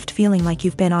 you're left feeling like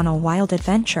you've been on a wild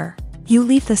adventure. You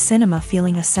leave the cinema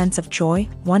feeling a sense of joy,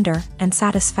 wonder, and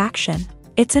satisfaction.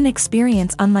 It's an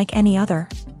experience unlike any other,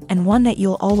 and one that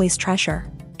you'll always treasure.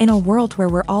 In a world where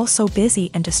we're all so busy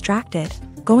and distracted,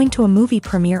 going to a movie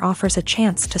premiere offers a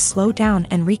chance to slow down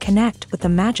and reconnect with the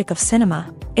magic of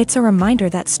cinema. It's a reminder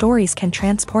that stories can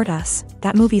transport us,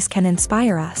 that movies can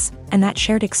inspire us, and that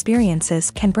shared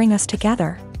experiences can bring us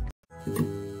together.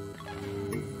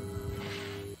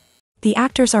 The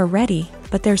actors are ready,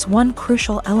 but there's one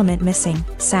crucial element missing: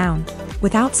 sound.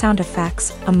 Without sound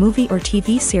effects, a movie or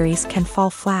TV series can fall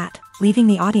flat, leaving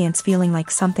the audience feeling like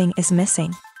something is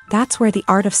missing. That's where the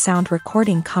art of sound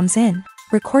recording comes in.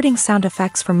 Recording sound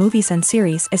effects for movies and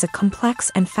series is a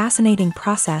complex and fascinating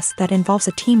process that involves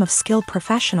a team of skilled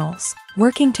professionals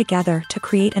working together to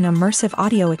create an immersive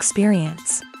audio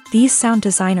experience. These sound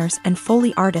designers and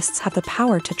Foley artists have the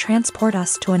power to transport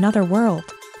us to another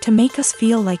world, to make us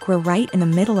feel like we're right in the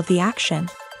middle of the action.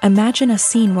 Imagine a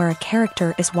scene where a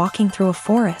character is walking through a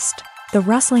forest. The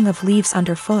rustling of leaves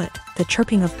underfoot, the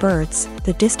chirping of birds,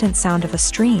 the distant sound of a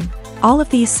stream. All of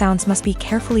these sounds must be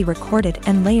carefully recorded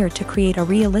and layered to create a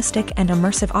realistic and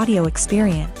immersive audio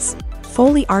experience.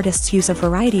 Foley artists use a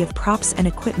variety of props and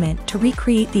equipment to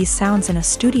recreate these sounds in a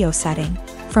studio setting,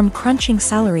 from crunching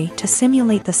celery to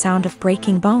simulate the sound of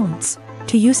breaking bones,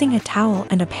 to using a towel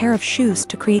and a pair of shoes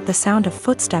to create the sound of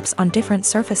footsteps on different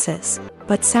surfaces.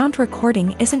 But sound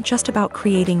recording isn't just about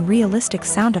creating realistic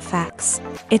sound effects.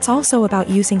 It's also about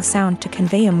using sound to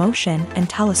convey emotion and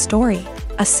tell a story.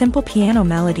 A simple piano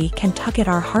melody can tug at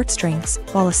our heartstrings,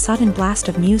 while a sudden blast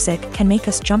of music can make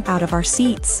us jump out of our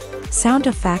seats. Sound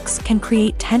effects can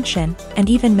create tension and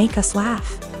even make us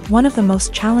laugh. One of the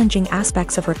most challenging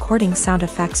aspects of recording sound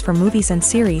effects for movies and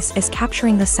series is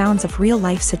capturing the sounds of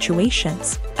real-life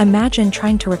situations. Imagine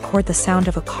trying to record the sound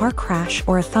of a car crash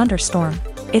or a thunderstorm.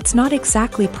 It's not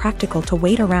exactly practical to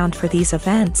wait around for these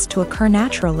events to occur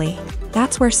naturally.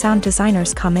 That's where sound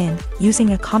designers come in,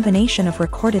 using a combination of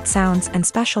recorded sounds and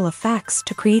special effects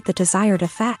to create the desired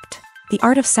effect. The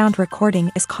art of sound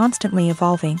recording is constantly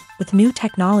evolving, with new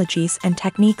technologies and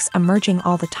techniques emerging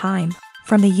all the time.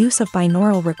 From the use of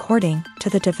binaural recording to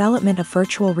the development of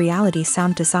virtual reality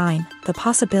sound design, the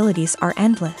possibilities are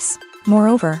endless.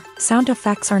 Moreover, sound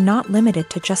effects are not limited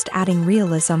to just adding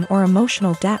realism or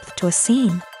emotional depth to a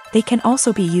scene. They can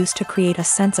also be used to create a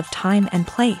sense of time and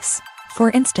place. For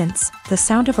instance, the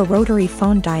sound of a rotary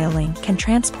phone dialing can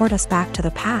transport us back to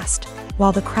the past,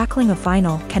 while the crackling of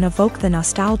vinyl can evoke the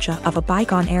nostalgia of a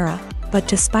bygone era. But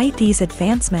despite these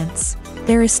advancements,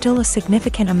 there is still a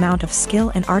significant amount of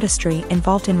skill and artistry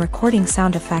involved in recording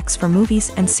sound effects for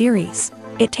movies and series.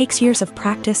 It takes years of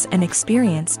practice and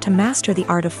experience to master the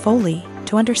art of Foley,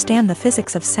 to understand the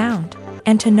physics of sound,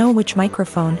 and to know which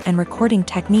microphone and recording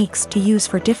techniques to use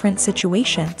for different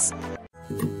situations.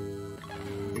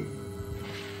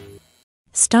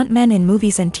 Stuntmen in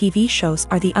movies and TV shows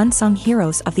are the unsung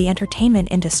heroes of the entertainment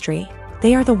industry.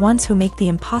 They are the ones who make the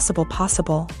impossible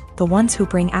possible, the ones who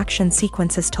bring action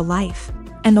sequences to life,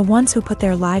 and the ones who put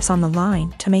their lives on the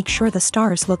line to make sure the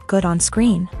stars look good on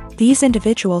screen. These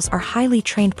individuals are highly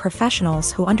trained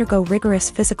professionals who undergo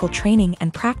rigorous physical training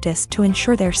and practice to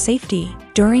ensure their safety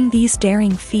during these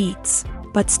daring feats.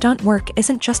 But stunt work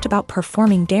isn't just about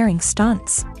performing daring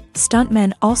stunts.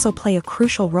 Stuntmen also play a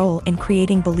crucial role in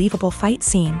creating believable fight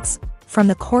scenes. From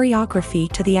the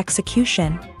choreography to the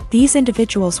execution, these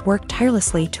individuals work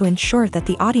tirelessly to ensure that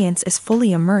the audience is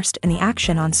fully immersed in the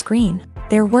action on screen.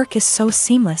 Their work is so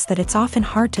seamless that it's often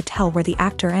hard to tell where the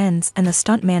actor ends and the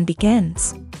stuntman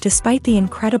begins. Despite the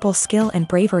incredible skill and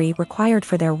bravery required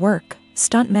for their work,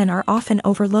 stuntmen are often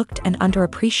overlooked and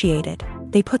underappreciated.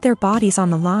 They put their bodies on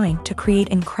the line to create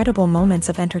incredible moments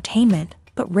of entertainment,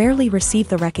 but rarely receive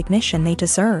the recognition they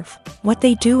deserve. What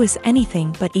they do is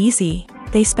anything but easy.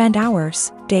 They spend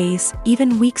hours, days,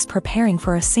 even weeks preparing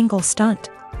for a single stunt,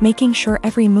 making sure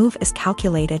every move is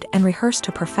calculated and rehearsed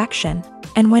to perfection.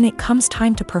 And when it comes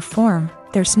time to perform,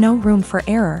 there's no room for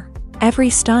error. Every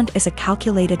stunt is a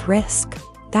calculated risk.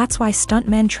 That's why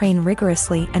stuntmen train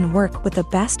rigorously and work with the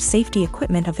best safety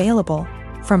equipment available,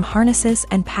 from harnesses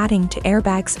and padding to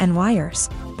airbags and wires.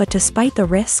 But despite the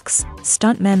risks,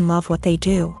 stuntmen love what they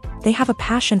do. They have a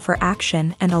passion for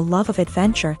action and a love of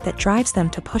adventure that drives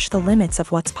them to push the limits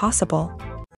of what's possible.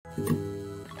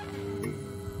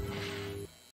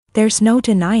 There's no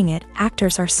denying it,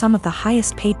 actors are some of the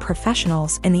highest paid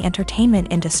professionals in the entertainment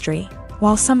industry.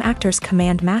 While some actors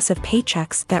command massive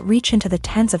paychecks that reach into the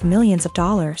tens of millions of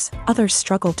dollars, others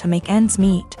struggle to make ends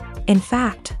meet. In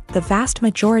fact, the vast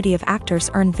majority of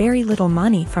actors earn very little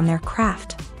money from their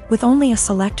craft, with only a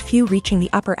select few reaching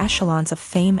the upper echelons of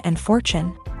fame and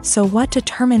fortune. So what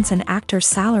determines an actor's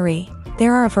salary?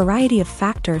 There are a variety of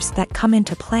factors that come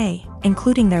into play,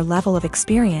 including their level of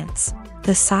experience,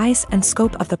 the size and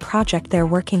scope of the project they're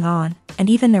working on,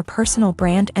 and even their personal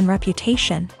brand and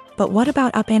reputation. But what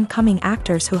about up-and-coming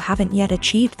actors who haven't yet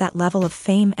achieved that level of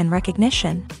fame and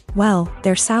recognition? Well,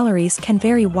 their salaries can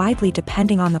vary widely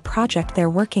depending on the project they're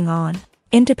working on.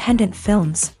 Independent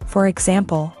films, for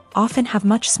example, often have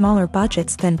much smaller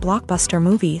budgets than blockbuster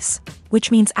movies,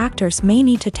 which means actors may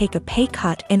need to take a pay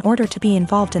cut in order to be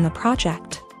involved in the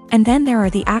project. And then there are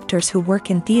the actors who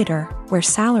work in theater, where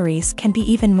salaries can be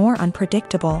even more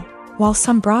unpredictable. While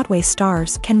some Broadway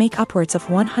stars can make upwards of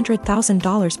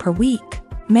 $100,000 per week,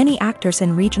 many actors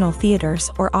in regional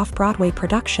theaters or off-Broadway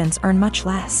productions earn much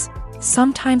less,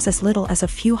 sometimes as little as a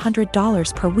few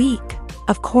 $100s per week.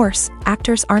 Of course,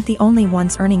 actors aren't the only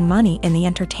ones earning money in the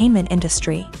entertainment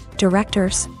industry.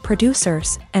 Directors,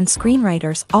 producers, and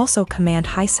screenwriters also command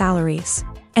high salaries.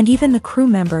 And even the crew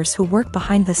members who work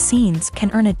behind the scenes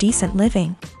can earn a decent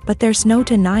living. But there's no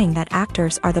denying that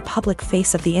actors are the public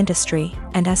face of the industry,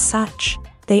 and as such,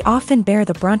 they often bear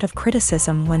the brunt of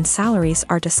criticism when salaries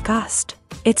are discussed.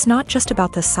 It's not just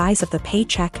about the size of the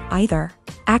paycheck either.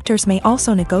 Actors may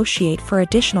also negotiate for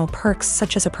additional perks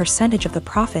such as a percentage of the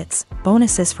profits,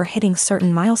 bonuses for hitting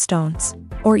certain milestones,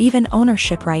 or even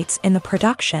ownership rights in the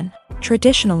production.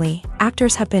 Traditionally,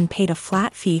 actors have been paid a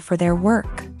flat fee for their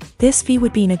work. This fee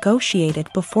would be negotiated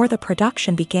before the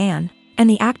production began, and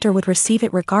the actor would receive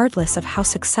it regardless of how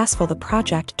successful the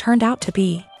project turned out to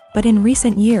be. But in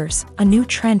recent years, a new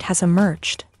trend has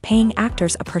emerged, paying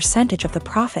actors a percentage of the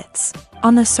profits.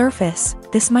 On the surface,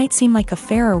 this might seem like a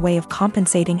fairer way of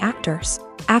compensating actors.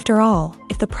 After all,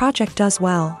 if the project does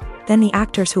well, then the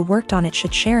actors who worked on it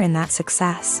should share in that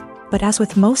success. But as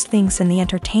with most things in the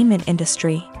entertainment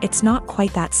industry, it's not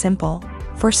quite that simple.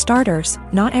 For starters,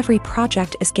 not every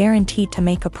project is guaranteed to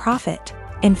make a profit.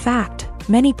 In fact,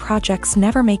 many projects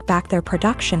never make back their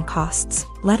production costs,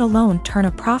 let alone turn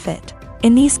a profit.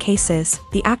 In these cases,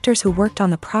 the actors who worked on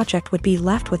the project would be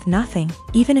left with nothing,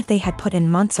 even if they had put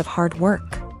in months of hard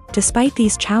work. Despite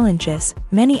these challenges,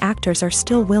 many actors are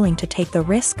still willing to take the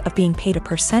risk of being paid a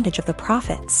percentage of the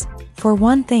profits. For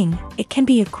one thing, it can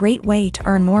be a great way to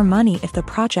earn more money if the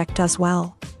project does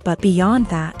well. But beyond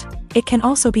that, it can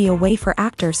also be a way for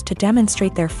actors to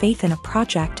demonstrate their faith in a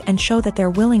project and show that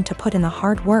they're willing to put in the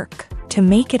hard work to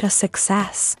make it a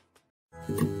success.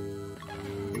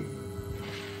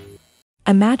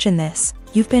 Imagine this.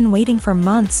 You've been waiting for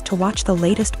months to watch the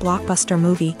latest blockbuster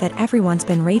movie that everyone's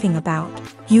been raving about.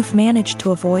 You've managed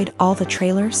to avoid all the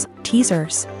trailers,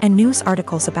 teasers, and news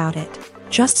articles about it,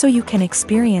 just so you can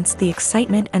experience the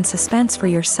excitement and suspense for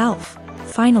yourself.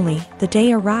 Finally, the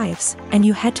day arrives, and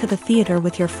you head to the theater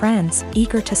with your friends,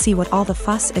 eager to see what all the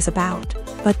fuss is about.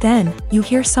 But then, you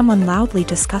hear someone loudly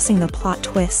discussing the plot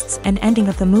twists and ending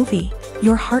of the movie.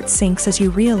 Your heart sinks as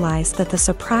you realize that the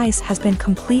surprise has been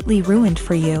completely ruined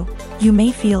for you. You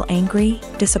may feel angry,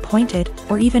 disappointed,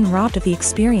 or even robbed of the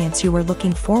experience you were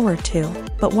looking forward to.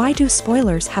 But why do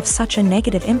spoilers have such a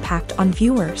negative impact on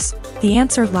viewers? The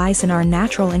answer lies in our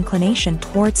natural inclination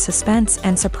towards suspense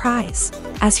and surprise.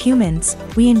 As humans,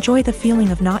 we enjoy the feeling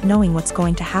of not knowing what's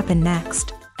going to happen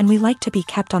next, and we like to be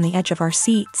kept on the edge of our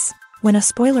seats. When a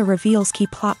spoiler reveals key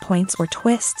plot points or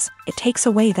twists, it takes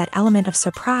away that element of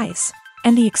surprise,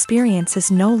 and the experience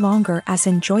is no longer as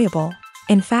enjoyable.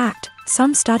 In fact,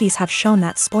 some studies have shown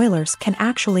that spoilers can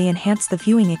actually enhance the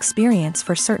viewing experience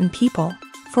for certain people.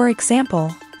 For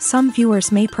example, some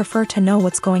viewers may prefer to know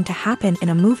what's going to happen in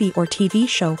a movie or TV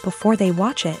show before they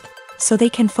watch it, so they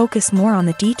can focus more on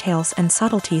the details and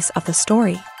subtleties of the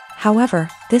story. However,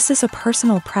 this is a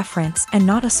personal preference and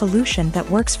not a solution that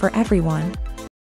works for everyone.